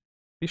Paris.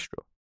 Bistro.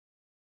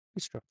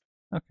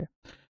 Okay.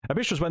 A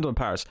bistro's window in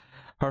Paris.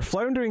 Her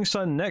floundering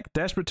son Nick,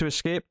 desperate to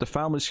escape the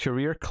family's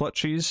career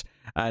clutches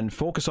and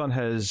focus on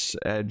his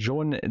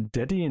Joan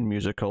Didion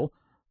musical,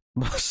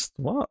 must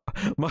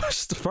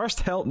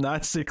first help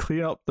Nancy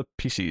clean up the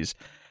pieces.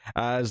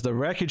 As the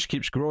wreckage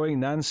keeps growing,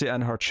 Nancy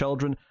and her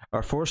children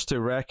are forced to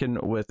reckon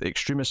with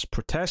extremist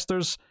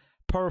protesters,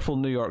 powerful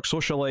New York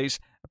socialites,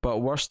 but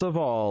worst of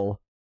all,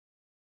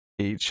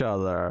 each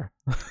other.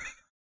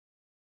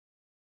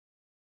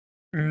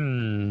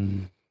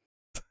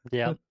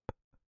 Yeah.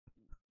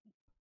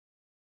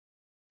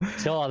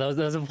 So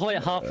there was a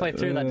point halfway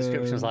through that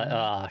description. I was like,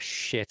 "Oh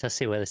shit! I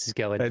see where this is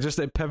going."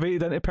 It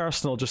pivoted into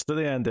personal just at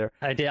the end there.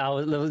 I did.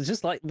 It was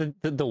just like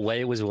the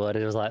way it was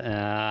worded. It was like,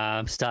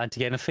 I'm starting to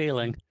get a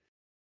feeling,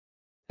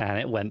 and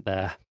it went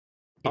there.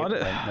 Went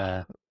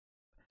there.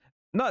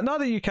 not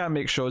that you can't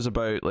make shows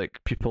about like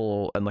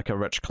people in like a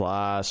rich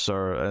class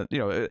or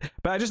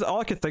but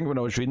all I could think when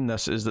I was reading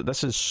this is that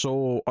this is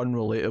so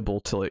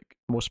unrelatable to like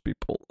most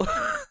people.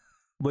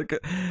 Like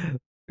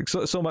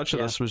so much of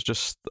this was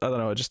just, I don't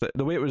know, just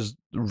the way it was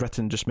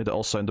written just made it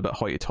all sound a bit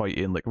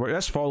hoity-toity and like,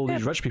 let's follow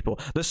these rich people.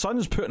 The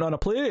Sun's putting on a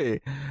play.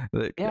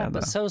 Like,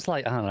 but so's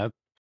like, I don't know,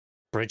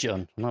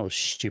 Bridgerton, and that was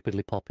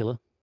stupidly popular.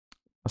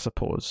 I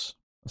suppose.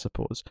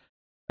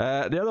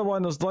 The other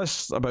one, there's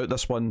less about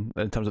this one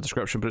in terms of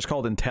description, but it's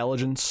called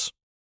Intelligence.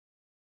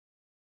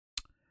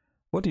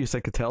 What do you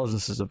think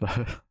Intelligence is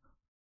about?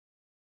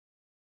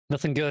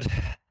 Nothing good.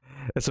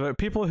 It's about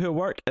people who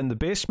work in the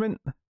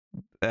basement,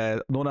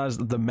 known as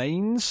the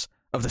mines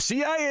of the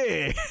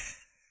CIA.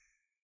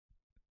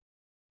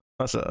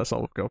 That's it. That's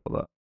all we've got for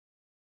that.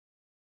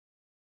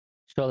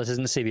 Sure, this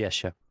isn't a CBS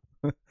show.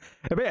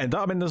 It may end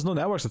up. I mean, there's no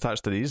networks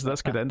attached to these.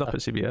 This could end up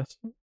at CBS.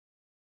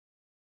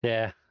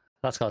 Yeah,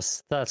 that's got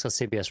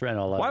CBS written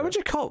all over. Why would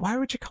you call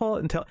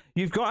it Intel?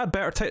 You've got a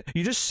better title.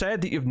 You just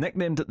said that you've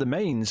nicknamed it the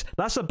Mines.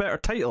 That's a better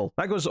title.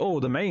 That goes,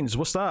 oh, the Mines.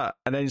 What's that?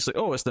 And then it's like,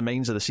 oh, it's the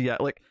Mines of the CIA.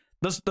 Like,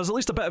 there's at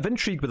least a bit of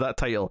intrigue with that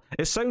title.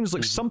 It sounds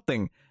like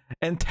something.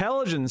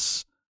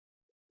 Intelligence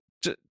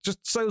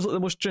just sounds like the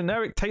most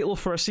generic title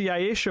for a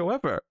CIA show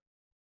ever.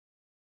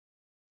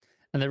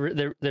 And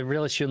they're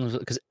really shouldn't,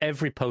 because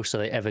every poster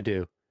they ever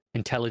do,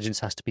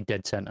 Intelligence has to be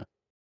dead center.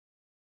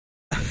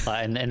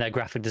 In their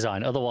graphic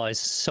design. Otherwise,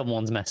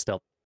 someone's messed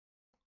up.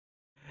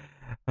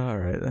 All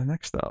right,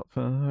 next up.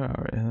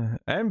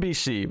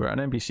 NBC. We're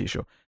an NBC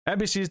show.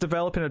 NBC is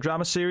developing a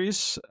drama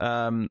series.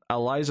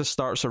 Eliza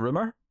Starts a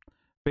Rumor,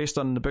 based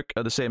on the book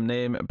of the same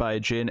name by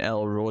Jane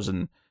L.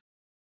 Rosen.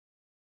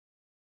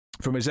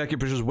 From executive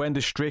producers Wendy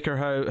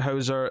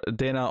Strakerhauser,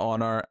 Dana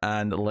Honor,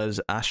 and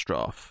Liz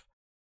Astroff.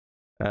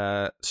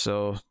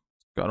 So,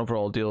 got an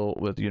overall deal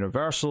with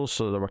Universal,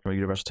 so they're working with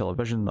Universal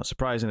Television. Not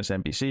surprising, it's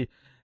NBC.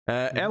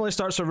 Emily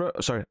Starts a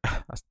Sorry, I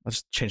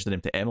just changed the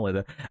name to Emily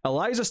there.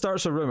 Eliza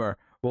Starts a Rumor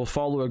will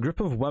follow a group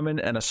of women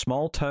in a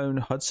small town,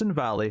 Hudson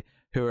Valley,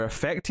 who are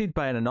affected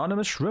by an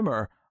anonymous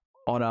rumor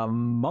on a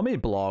mummy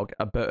blog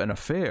about an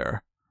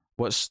affair.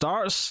 What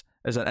starts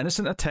as an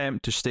innocent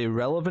attempt to stay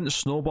relevant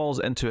snowballs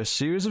into a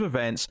series of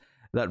events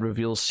that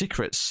reveal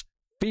secrets,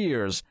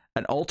 fears,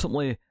 and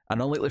ultimately an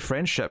unlikely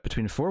friendship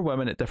between four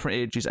women at different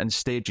ages and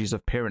stages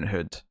of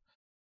parenthood.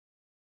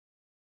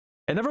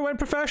 It never went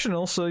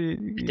professional, so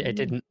it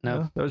didn't.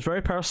 No, it was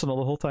very personal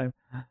the whole time.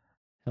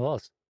 It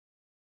was.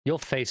 Your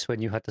face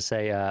when you had to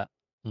say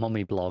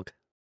 "mummy blog"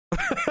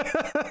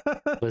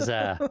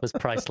 was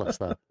priceless,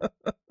 though.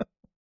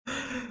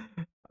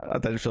 I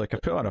didn't feel like I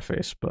put on a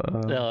face, but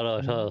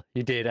no,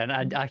 you did,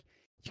 and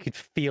you could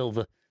feel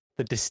the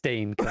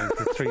disdain coming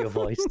through your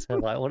voice. So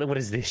like, what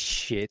is this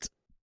shit?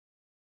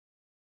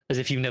 As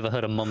if you've never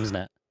heard of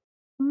Mumsnet.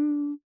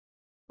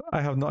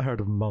 I have not heard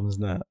of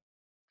Mumsnet.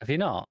 Have you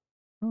not?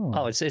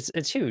 Oh, it's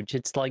huge.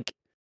 It's like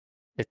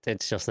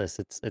it's just this.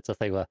 It's a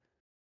thing where,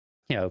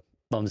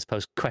 mums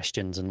post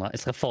questions and like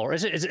it's a forum.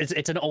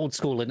 It's an old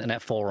school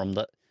internet forum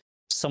that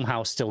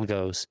somehow still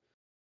goes.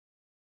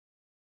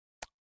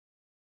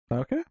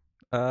 Okay.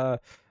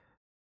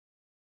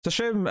 It's a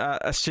shame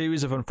a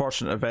series of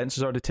unfortunate events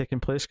has already taken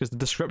place, because the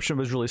description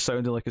was really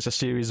sounding like it's a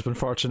series of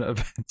unfortunate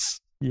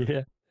events.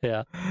 Yeah.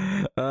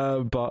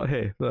 But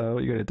hey, what are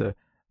you gonna do?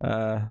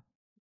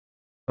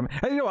 I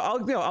mean,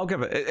 I'll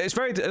give it. It's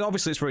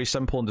very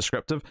simple and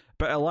descriptive.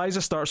 But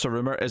Eliza Starts a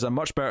Rumor is a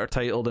much better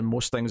title than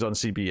most things on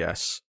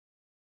CBS.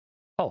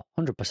 Oh,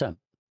 100%.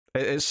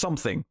 It's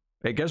something.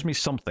 It gives me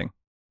something.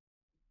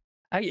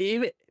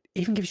 It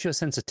even gives you a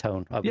sense of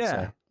tone, I would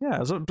say.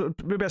 Yeah, there's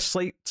maybe a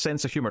slight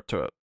sense of humor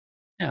to it.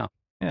 Yeah.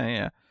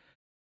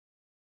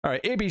 All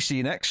right,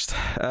 ABC next.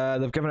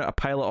 They've given it a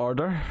pilot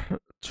order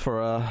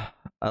for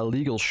a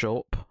legal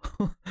shop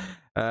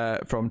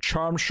from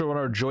Charmed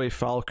showrunner Joey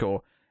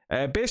Falco.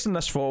 Based on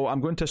this photo,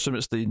 I'm going to assume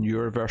it's the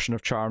newer version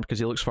of Charmed, because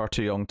he looks far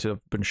too young to have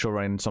been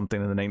showrunning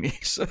something in the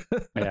 90s.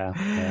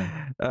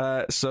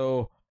 Yeah.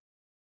 So,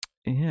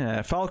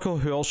 Falco,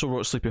 who also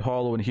wrote Sleepy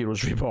Hollow and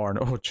Heroes Reborn.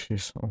 Oh,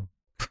 jeez. Oh.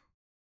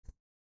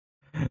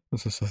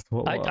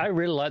 I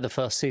really like the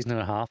first season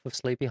and a half of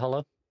Sleepy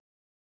Hollow.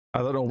 I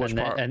don't know which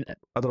part. I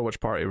don't know which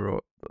part he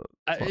wrote.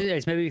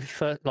 It's maybe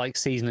for like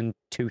season and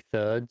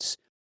 2/3,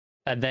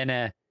 and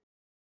then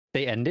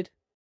they ended.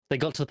 They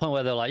got to the point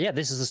where they're like, "Yeah,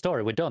 this is the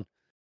story. We're done."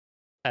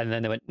 And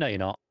then they went, "No, you're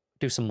not.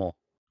 Do some more."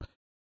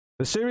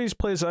 The series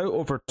plays out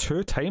over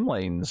 2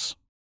 timelines.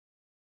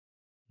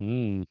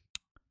 Wait,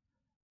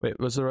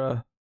 was there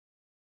a?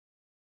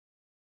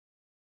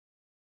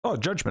 Oh,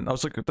 Judgment. I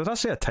was like, did I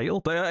say a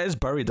title? It is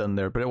buried in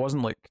there, but it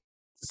wasn't like.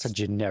 It's a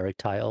generic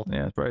title.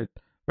 Yeah, very,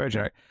 very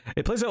generic.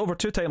 It plays out over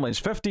 2 timelines.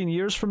 15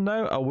 years from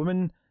now, a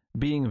woman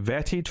being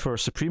vetted for a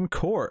Supreme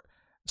Court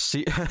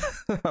seat.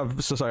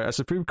 I'm so sorry, a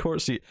Supreme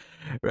Court seat.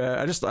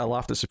 I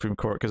laughed at Supreme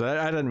Court because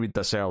I didn't read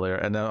this earlier,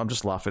 and I'm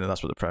just laughing, and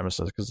that's what the premise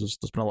is, because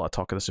there's been a lot of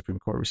talk of the Supreme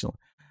Court recently.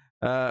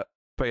 But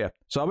yeah,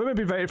 so a woman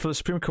being vetted for the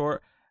Supreme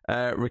Court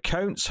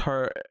recounts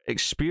her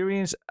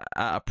experience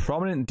at a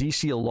prominent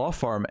DC law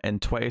firm in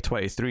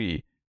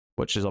 2023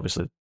 which is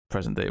obviously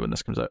present day when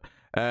this comes out,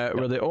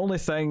 where the only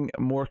thing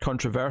more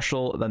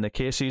controversial than the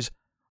cases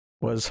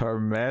was her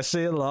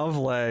messy love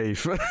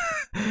life.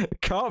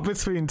 Caught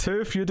between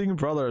two feuding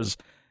brothers.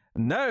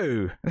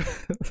 No,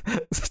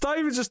 it's not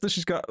even just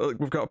that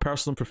we've got a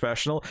personal and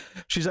professional.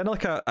 She's in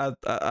like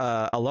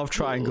a love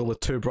triangle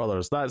with two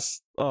brothers.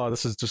 This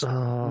is just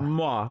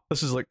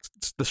this is like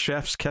the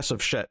chef's kiss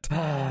of shit.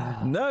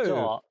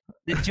 No,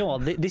 do you know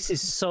what? This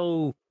is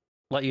so,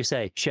 like you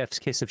say, chef's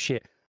kiss of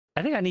shit.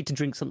 I think I need to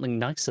drink something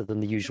nicer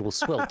than the usual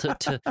swill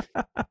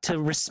to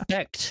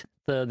respect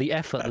the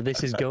effort that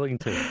this is going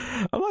to.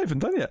 I'm not even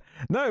done yet.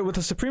 Now, with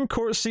the Supreme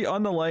Court seat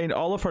on the line,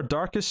 all of her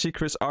darkest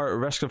secrets are at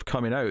risk of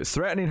coming out,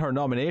 threatening her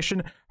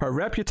nomination, her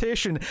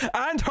reputation,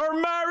 and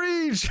her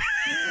marriage!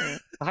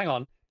 Hang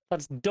on.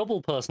 That's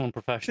double personal and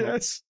professional.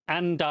 Yes.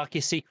 And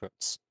darkest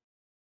secrets.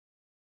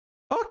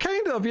 Oh,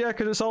 kind of, yeah,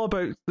 because it's all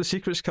about the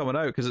secrets coming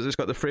out, because it's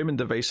got the framing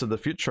device of the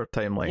future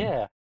timeline.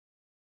 Yeah.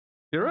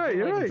 You're right,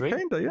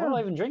 kind of, yeah. What do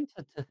I even drink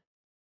to... You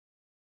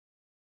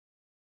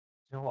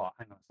know what?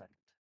 Hang on a second.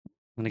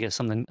 I'm gonna get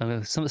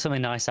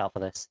something nice out for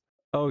this.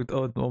 Oh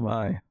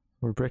my!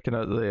 We're breaking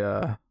out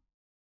the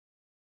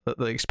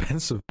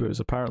expensive booze,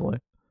 apparently.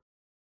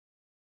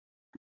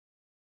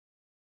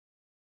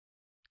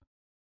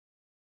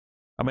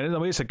 I mean, in a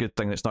way, it's a good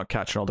thing that it's not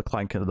catching all the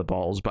clanking of the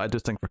bottles. But I do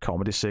think, for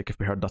comedy's sake, if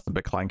we heard nothing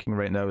but clanking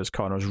right now, as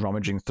Connor's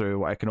rummaging through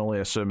what I can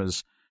only assume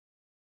is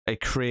a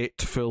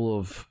crate full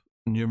of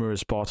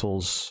numerous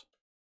bottles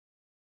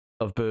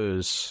of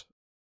booze,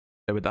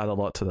 it would add a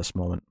lot to this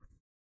moment.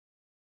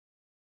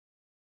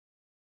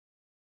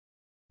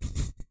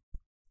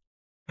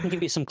 I'll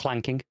give you some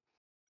clanking.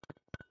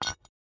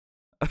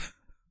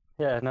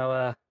 Yeah,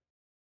 no,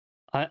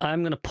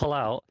 I'm going to pull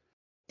out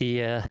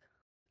the,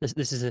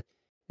 this is a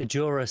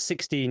Jura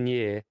 16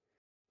 year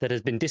that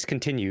has been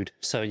discontinued,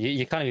 so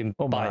you can't even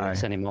buy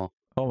this anymore.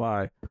 Oh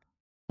my.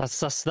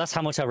 That's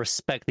how much I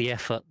respect the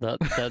effort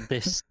that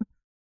this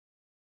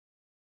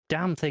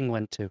damn thing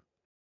went to.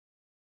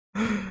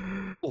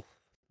 And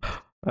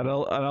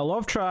a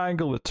love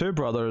triangle with two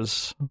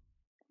brothers.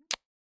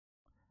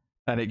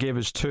 And it gave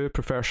us two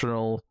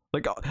professional,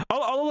 like,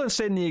 other than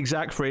saying the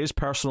exact phrase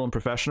personal and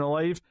professional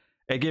life,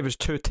 it gave us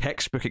two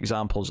textbook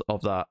examples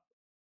of that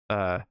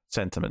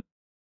sentiment.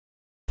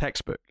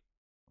 Textbook.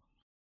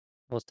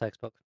 What's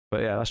textbook?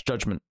 But yeah, that's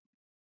Judgment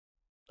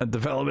and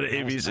Development at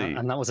ABC.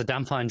 And that was a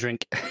damn fine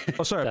drink.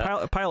 Oh, sorry,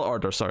 pilot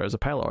order. Sorry, it was a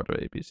pilot order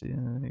at ABC.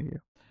 There you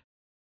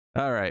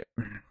go. All right.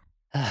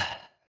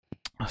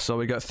 So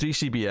we got 3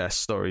 CBS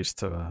stories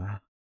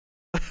to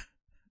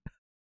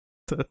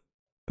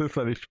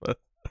finish with.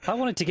 I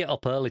wanted to get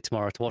up early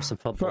tomorrow to watch some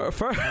football.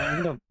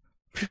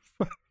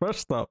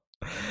 First up,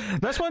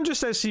 this one just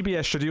says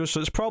CBS Studios,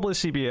 so it's probably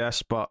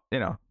CBS, but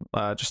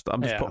I'll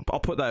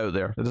put that out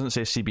there. It doesn't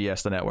say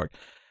CBS, the network.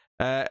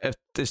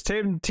 It's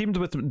teamed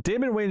with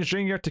Damon Wayans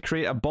Jr. to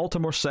create a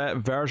Baltimore set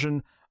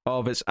version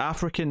of its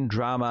African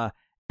drama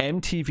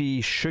MTV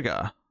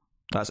Shuga.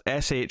 That's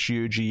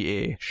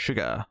SHUGA,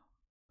 Shuga.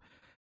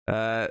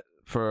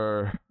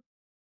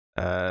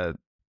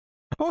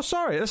 Oh,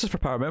 sorry, this is for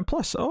Paramount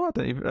Plus. Oh, I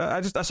didn't even.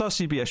 I saw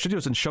CBS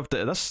Studios and shoved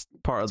it in this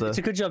part of the. It's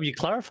a good job you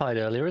clarified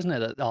earlier, isn't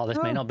it? That this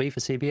may not be for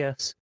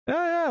CBS.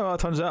 Yeah. Well, it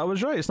turns out I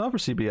was right. It's not for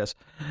CBS.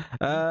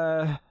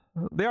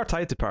 They are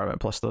tied to Paramount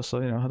Plus though, so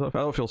I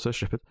don't feel so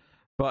stupid.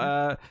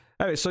 But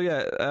anyway, so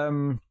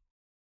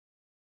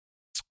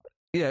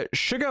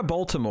Shuga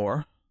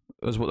Baltimore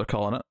is what they're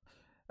calling it.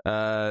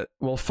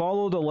 Will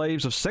follow the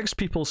lives of 6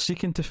 people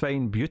seeking to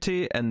find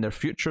beauty in their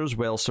futures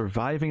while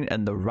surviving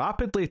in the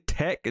rapidly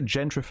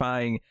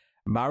tech-gentrifying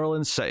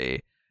Maryland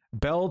city.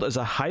 Billed as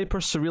a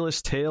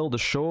hyper-surrealist tale, the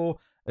show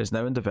is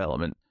now in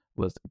development,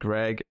 with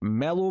Greg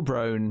Mello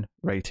Brown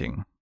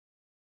writing.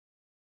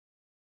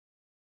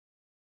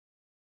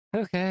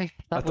 Okay,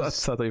 that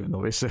was I don't even know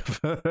what to say.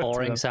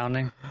 boring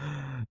sounding.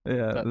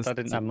 Yeah, I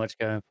didn't have much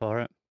going for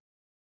it.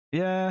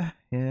 Yeah.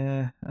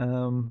 Yeah,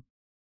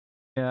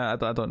 I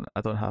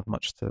don't have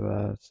much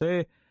to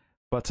say,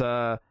 but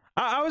I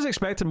was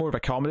expecting more of a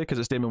comedy because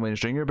it's Damon Wayans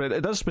Jr., but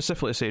it does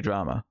specifically say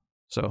drama,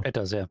 so it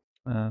does, yeah.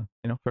 Fair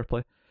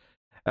play.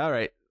 All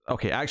right,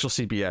 okay, actual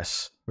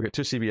CBS. We got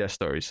 2 CBS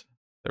stories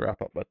to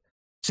wrap up with.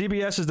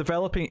 CBS is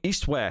developing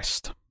East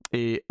West,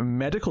 a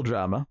medical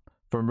drama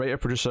from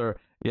writer-producer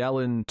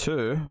Yalin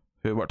Tu,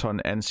 who worked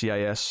on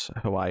NCIS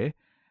Hawaii,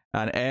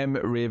 and M.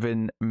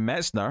 Raven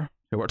Metzner,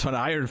 who worked on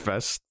Iron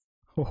Fist.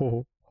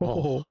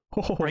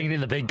 Bringing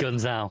in the big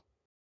guns now.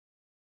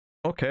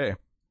 Okay.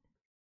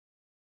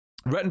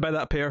 Written by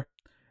that pair,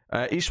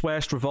 East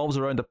West revolves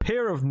around a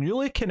pair of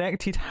newly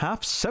connected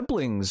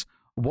half-siblings.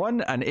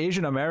 One, an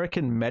Asian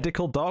American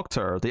medical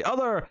doctor. The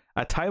other,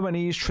 a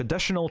Taiwanese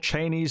traditional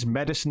Chinese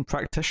medicine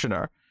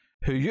practitioner,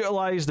 who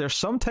utilize their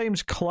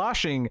sometimes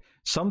clashing,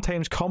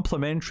 sometimes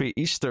complementary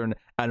Eastern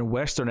and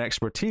Western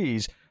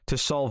expertise to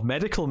solve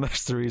medical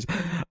mysteries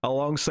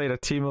alongside a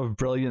team of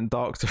brilliant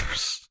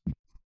doctors.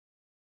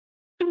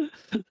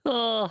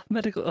 Oh,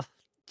 medical.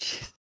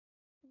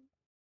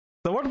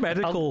 The word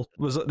medical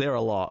was there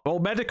a lot. Well,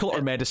 medical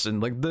or medicine,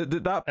 like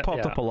that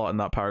popped up a lot in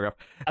that paragraph.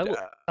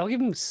 I'll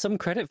give him some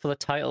credit for the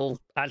title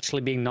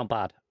actually being not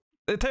bad.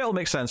 The title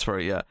makes sense for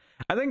it, yeah.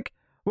 I think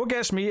what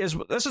gets me is,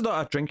 this is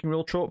not a drinking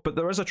rule trope, but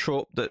there is a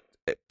trope that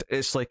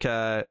it's like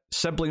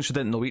siblings who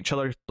didn't know each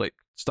other, like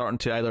starting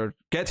to either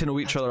get to know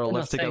each other or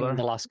live together.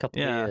 The last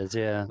couple of years,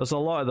 yeah. There's a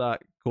lot of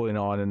that going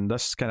on, and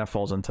this kind of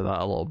falls into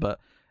that a little bit.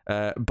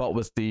 But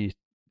with the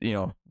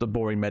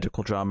boring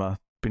medical drama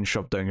being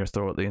shoved down your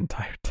throat the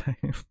entire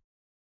time.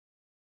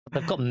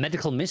 They've got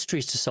medical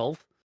mysteries to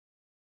solve.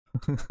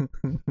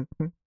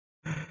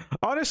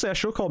 Honestly, a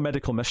show called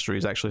Medical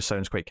Mysteries actually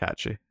sounds quite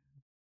catchy.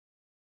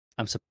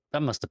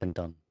 That must have been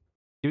done.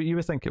 You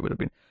would think it would have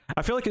been.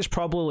 I feel like it's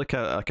probably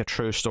like a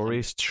true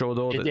story show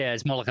though. Yeah,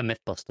 it's more like a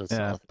Mythbusters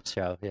sort of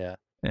show. Yeah.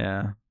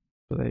 Yeah.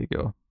 But there you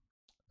go.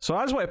 So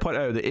I just want to point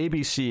out that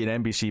ABC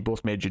and NBC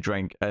both made you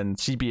drink, and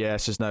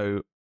CBS is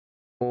now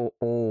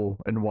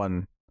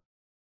 0-1,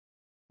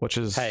 which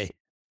is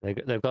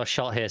they've got a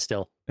shot here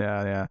still.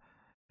 Yeah.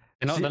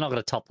 They're not going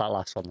to top that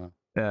last one though.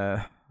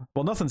 Yeah.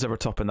 Well, nothing's ever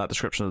topping that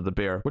description of The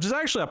Bear, which is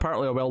actually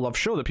apparently a well-loved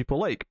show that people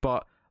like.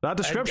 But that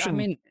description, I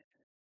mean,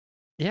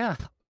 yeah.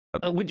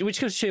 Which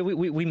goes to show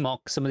we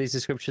mock some of these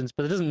descriptions,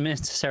 but it doesn't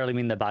necessarily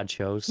mean they're bad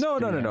shows.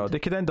 No. They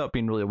could end up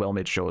being really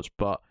well-made shows,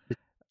 but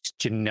it's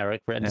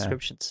generic written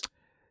descriptions.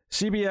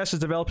 CBS is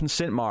developing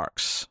St.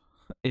 Mark's,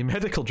 a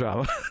medical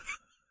drama.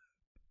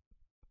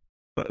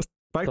 That's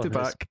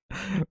back-to-back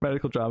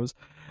medical dramas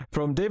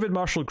from David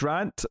Marshall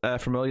Grant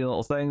from Million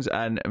Little Things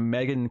and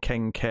Megan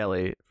King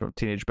Kelly from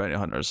Teenage Bounty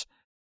Hunters.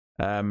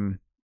 I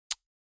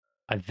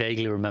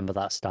vaguely remember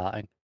that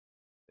starting.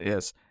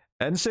 Yes.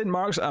 In St.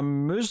 Mark's, a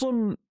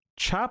Muslim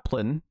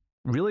chaplain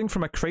reeling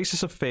from a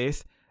crisis of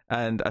faith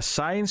and a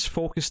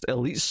science-focused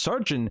elite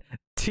surgeon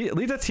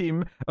lead a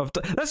team of...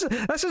 This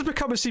has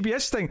become a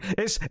CBS thing.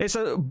 It's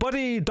a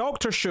buddy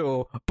doctor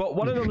show, but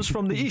one of them's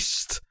from the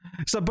East.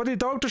 It's a buddy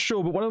doctor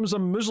show, but one of them's a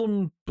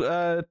Muslim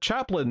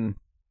chaplain.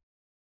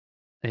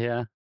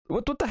 Yeah.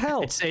 What the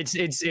hell?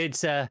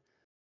 It's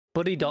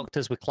buddy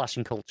doctors with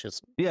clashing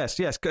cultures. Yes,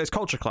 it's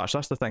culture clash.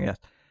 That's the thing.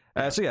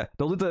 Yes. So yeah,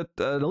 they'll lead an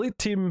elite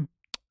team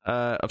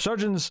of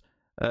surgeons,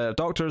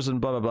 doctors, and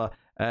blah blah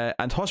blah,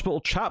 and hospital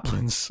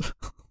chaplains.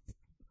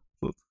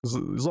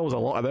 There's always a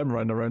lot of them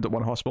running around at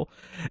one hospital,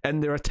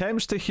 in their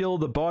attempts to heal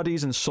the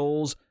bodies and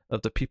souls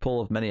of the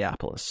people of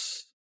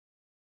Minneapolis.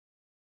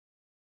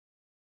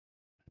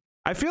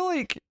 I feel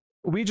like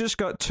we just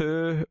got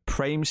two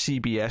prime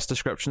CBS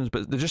descriptions,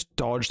 but they just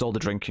dodged all the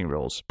drinking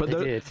rules. But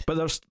they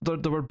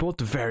were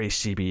both very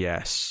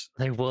CBS.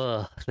 They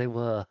were,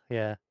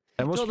 yeah.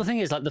 And the thing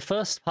is, like the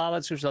first part of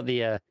that description, like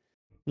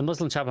the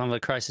Muslim chaplain with a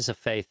crisis of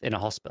faith in a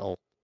hospital.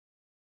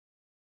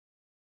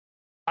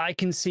 I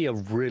can see a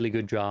really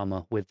good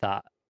drama with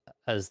that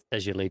as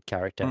your lead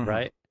character,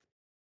 right?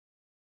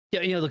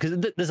 Yeah, because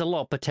there's a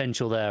lot of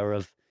potential there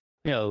of,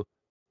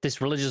 this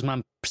religious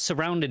man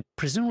surrounded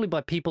presumably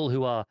by people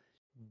who are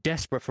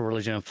desperate for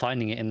religion and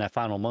finding it in their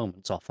final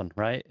moments often,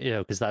 right?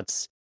 Because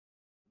that's,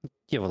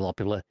 a lot of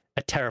people are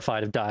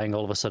terrified of dying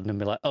all of a sudden and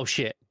be like, oh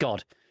shit,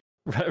 God,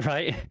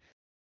 right?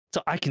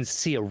 So I can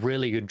see a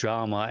really good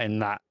drama in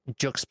that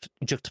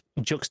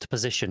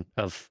juxtaposition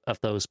of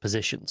those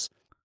positions.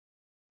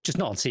 Just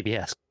not on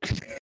CBS.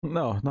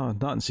 No,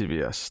 not on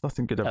CBS.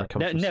 Nothing good ever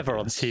comes from never CBS.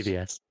 on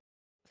CBS.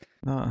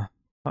 No,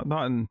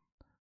 not in...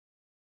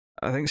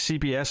 I think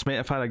CBS might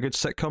have had a good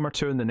sitcom or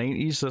two in the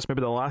 90s. That's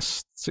maybe the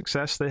last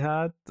success they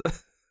had.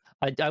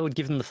 I would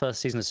give them the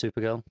first season of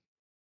Supergirl.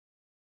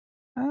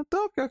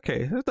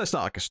 Okay. That's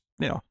not like a,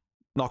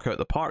 knock out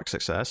the park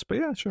success, but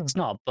yeah, sure. It's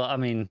not, but I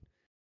mean,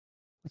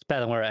 it's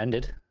better than where it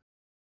ended.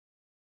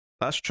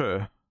 That's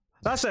true.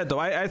 That said, though,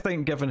 I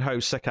think given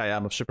how sick I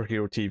am of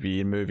superhero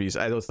TV and movies,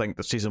 I don't think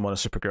that season 1 of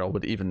Supergirl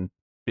would even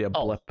be a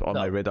blip on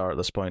my radar at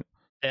this point.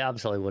 It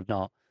absolutely would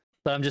not.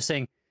 But I'm just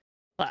saying,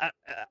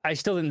 I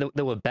still think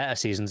there were better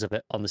seasons of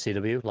it on the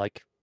CW,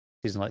 like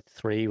season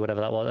 3,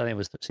 whatever that was. I think it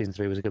was season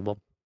 3 was a good one.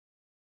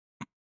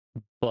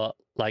 But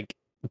like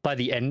by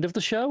the end of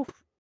the show,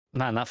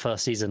 man, that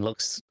first season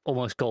looks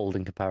almost gold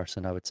in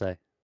comparison, I would say.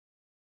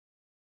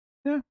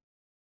 Yeah.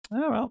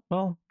 Oh,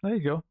 well, there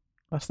you go.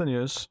 That's the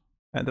news.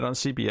 Ended on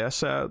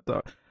CBS.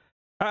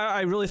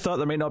 I really thought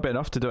there might not be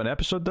enough to do an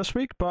episode this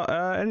week, but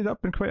ended up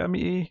in quite a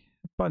meaty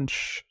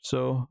bunch.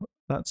 So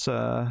that's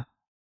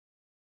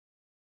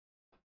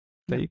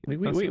we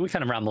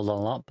kind of rambled on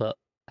a lot, but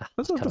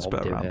that's a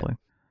bit of rambling.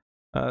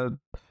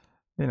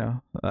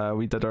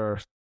 We did our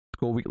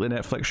Go Weekly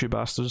Netflix You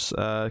Bastards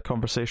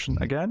conversation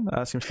again.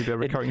 That seems to be a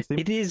recurring theme.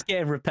 It is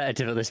getting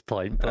repetitive at this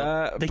point,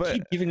 but they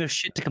keep giving us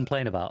shit to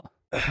complain about.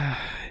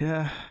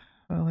 Yeah.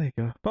 Well, there you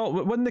go.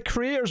 Well, when the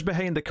creators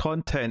behind the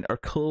content are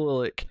clearly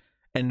like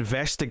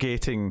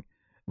investigating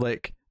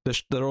like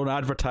their own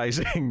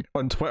advertising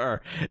on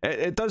Twitter,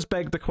 it does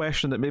beg the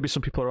question that maybe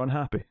some people are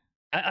unhappy.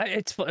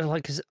 It's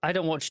like, cause I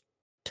don't watch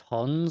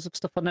tons of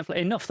stuff on Netflix,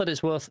 enough that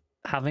it's worth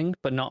having,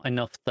 but not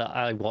enough that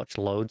I watch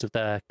loads of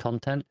their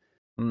content.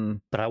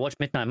 But I watched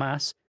Midnight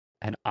Mass,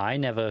 and I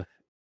never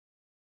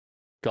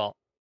got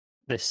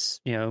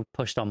this,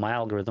 pushed on my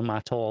algorithm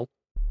at all.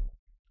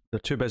 They're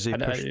too busy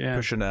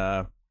pushing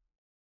I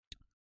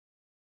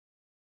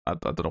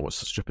don't know what's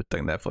the stupid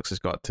thing Netflix has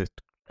got to.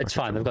 It's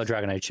fine. They've got a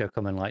Dragon Age show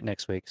coming like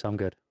next week, so I'm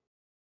good.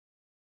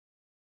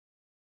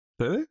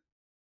 Really?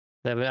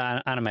 They've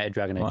animated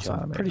Dragon Age show.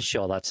 I'm pretty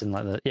sure that's in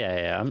like the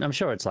I'm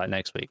sure it's like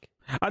next week.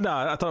 I know.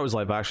 I thought it was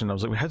live action. I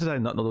was like, how did I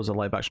not know there was a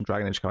live action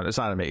Dragon Age coming? It's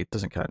animated. It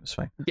doesn't count. It's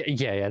fine.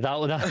 Yeah.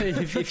 That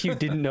if you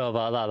didn't know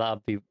about that,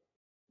 that'd be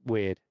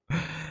weird.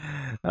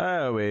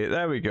 Oh wait,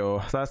 there we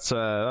go. That's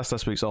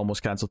this week's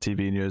almost cancelled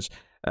TV news.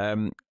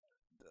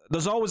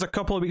 There's always a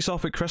couple of weeks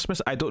off at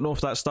Christmas. I don't know if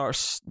that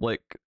starts,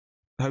 like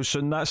how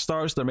soon that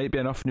starts. There might be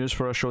enough news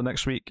for a show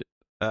next week.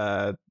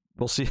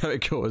 We'll see how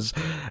it goes.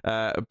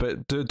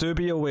 But do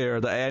be aware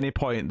that at any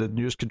point the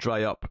news could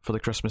dry up for the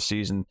Christmas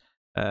season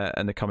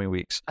in the coming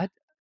weeks.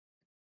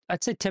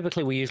 I'd say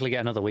typically we usually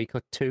get another week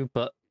or two,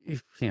 but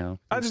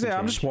I'm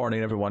just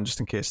warning everyone just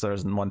in case there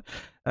isn't one.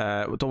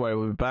 Don't worry,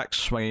 we'll be back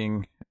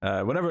swinging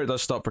whenever it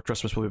does stop for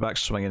Christmas. We'll be back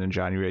swinging in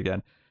January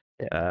again.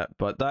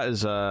 But that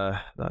is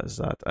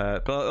that.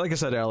 But like I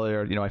said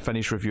earlier, I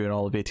finished reviewing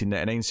all of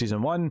 1899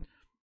 season 1.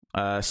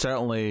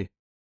 Certainly,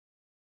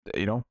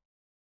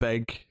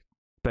 big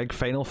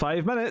final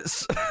 5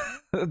 minutes.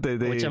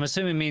 Which I'm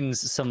assuming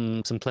means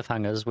some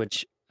cliffhangers,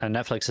 which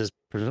Netflix has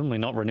presumably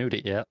not renewed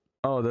it yet.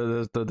 Oh,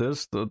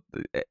 there's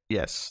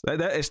yes.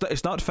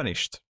 It's not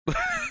finished.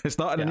 It's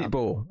not in a neat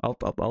bow.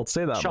 I'll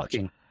say that.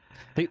 Shocking.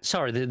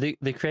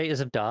 The creators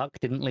of Dark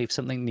didn't leave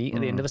something neat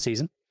at the end of a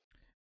season.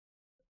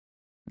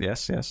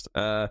 Yes.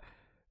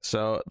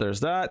 So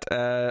there's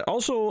that.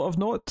 Also of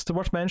note,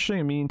 worth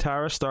mentioning, me and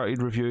Tara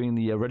started reviewing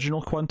the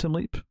original Quantum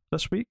Leap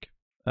this week.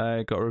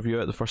 Got a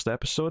review at the first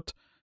episode.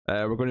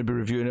 We're going to be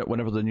reviewing it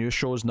whenever the new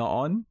show's not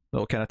on.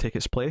 That'll kind of take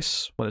its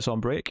place when it's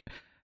on break.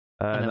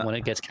 And then when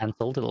it gets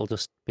cancelled, it'll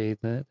just be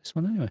this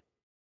one anyway.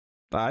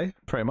 Aye,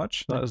 pretty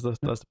much. That's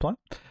the plan.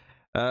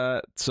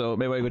 So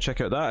maybe go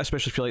check out that,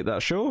 especially if you like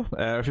that show.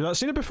 If you've not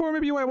seen it before,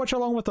 maybe you want to watch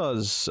along with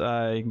us. You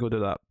can go do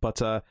that. But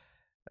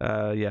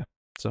yeah,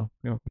 so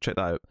check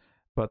that out.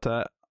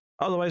 But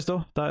otherwise,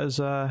 though, that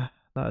is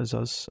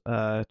us.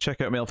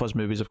 Check out MailFuzz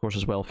Movies, of course,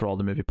 as well, for all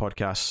the movie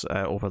podcasts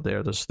over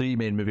there. There's 3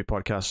 main movie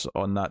podcasts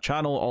on that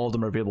channel. All of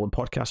them are available in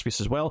podcast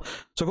feeds as well.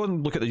 So go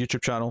and look at the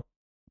YouTube channel,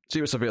 see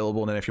what's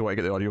available, and then if you want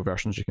to get the audio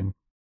versions, you can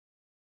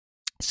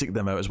seek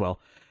them out as well.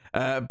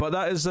 But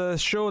that is a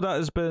show that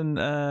has been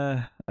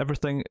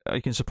everything.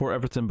 You can support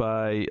everything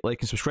by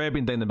liking,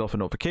 subscribing, down the bell for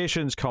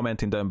notifications,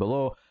 commenting down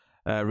below,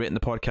 rating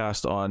the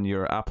podcast on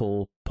your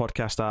Apple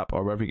podcast app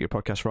or wherever you get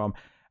your podcast from.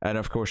 And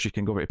of course, you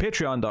can go over to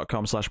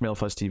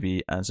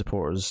patreon.com/MailFuzzTV and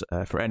support us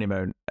for any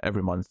amount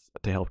every month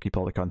to help keep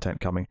all the content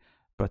coming.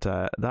 But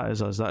that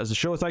is us. That is the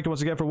show. Thank you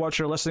once again for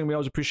watching or listening. We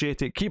always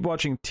appreciate it. Keep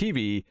watching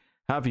TV.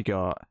 Have you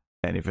got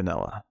any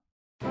vanilla?